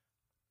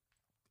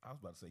 I was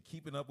about to say,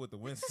 keeping up with the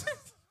Winston.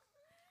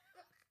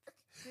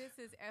 This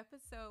is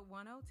episode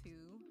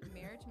 102,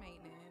 Marriage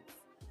Maintenance,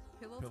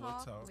 Pillow Pillow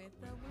Talk Talk with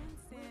the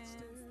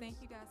Winstons.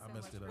 Thank you guys I so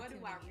messed much it for up. What do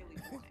I tuning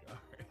in. really want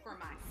for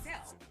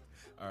myself?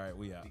 All right,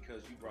 we out.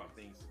 Because you brought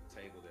things to the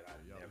table that I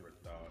never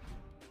thought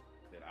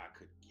that I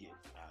could get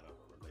out of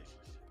a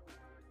relationship.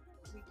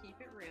 We keep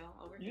it real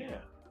over Yeah.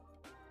 here.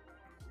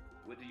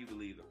 What do you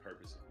believe the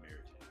purpose of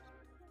marriage is?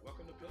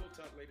 Welcome to Pillow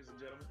Talk, ladies and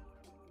gentlemen.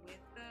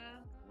 With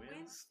the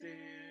Winstons.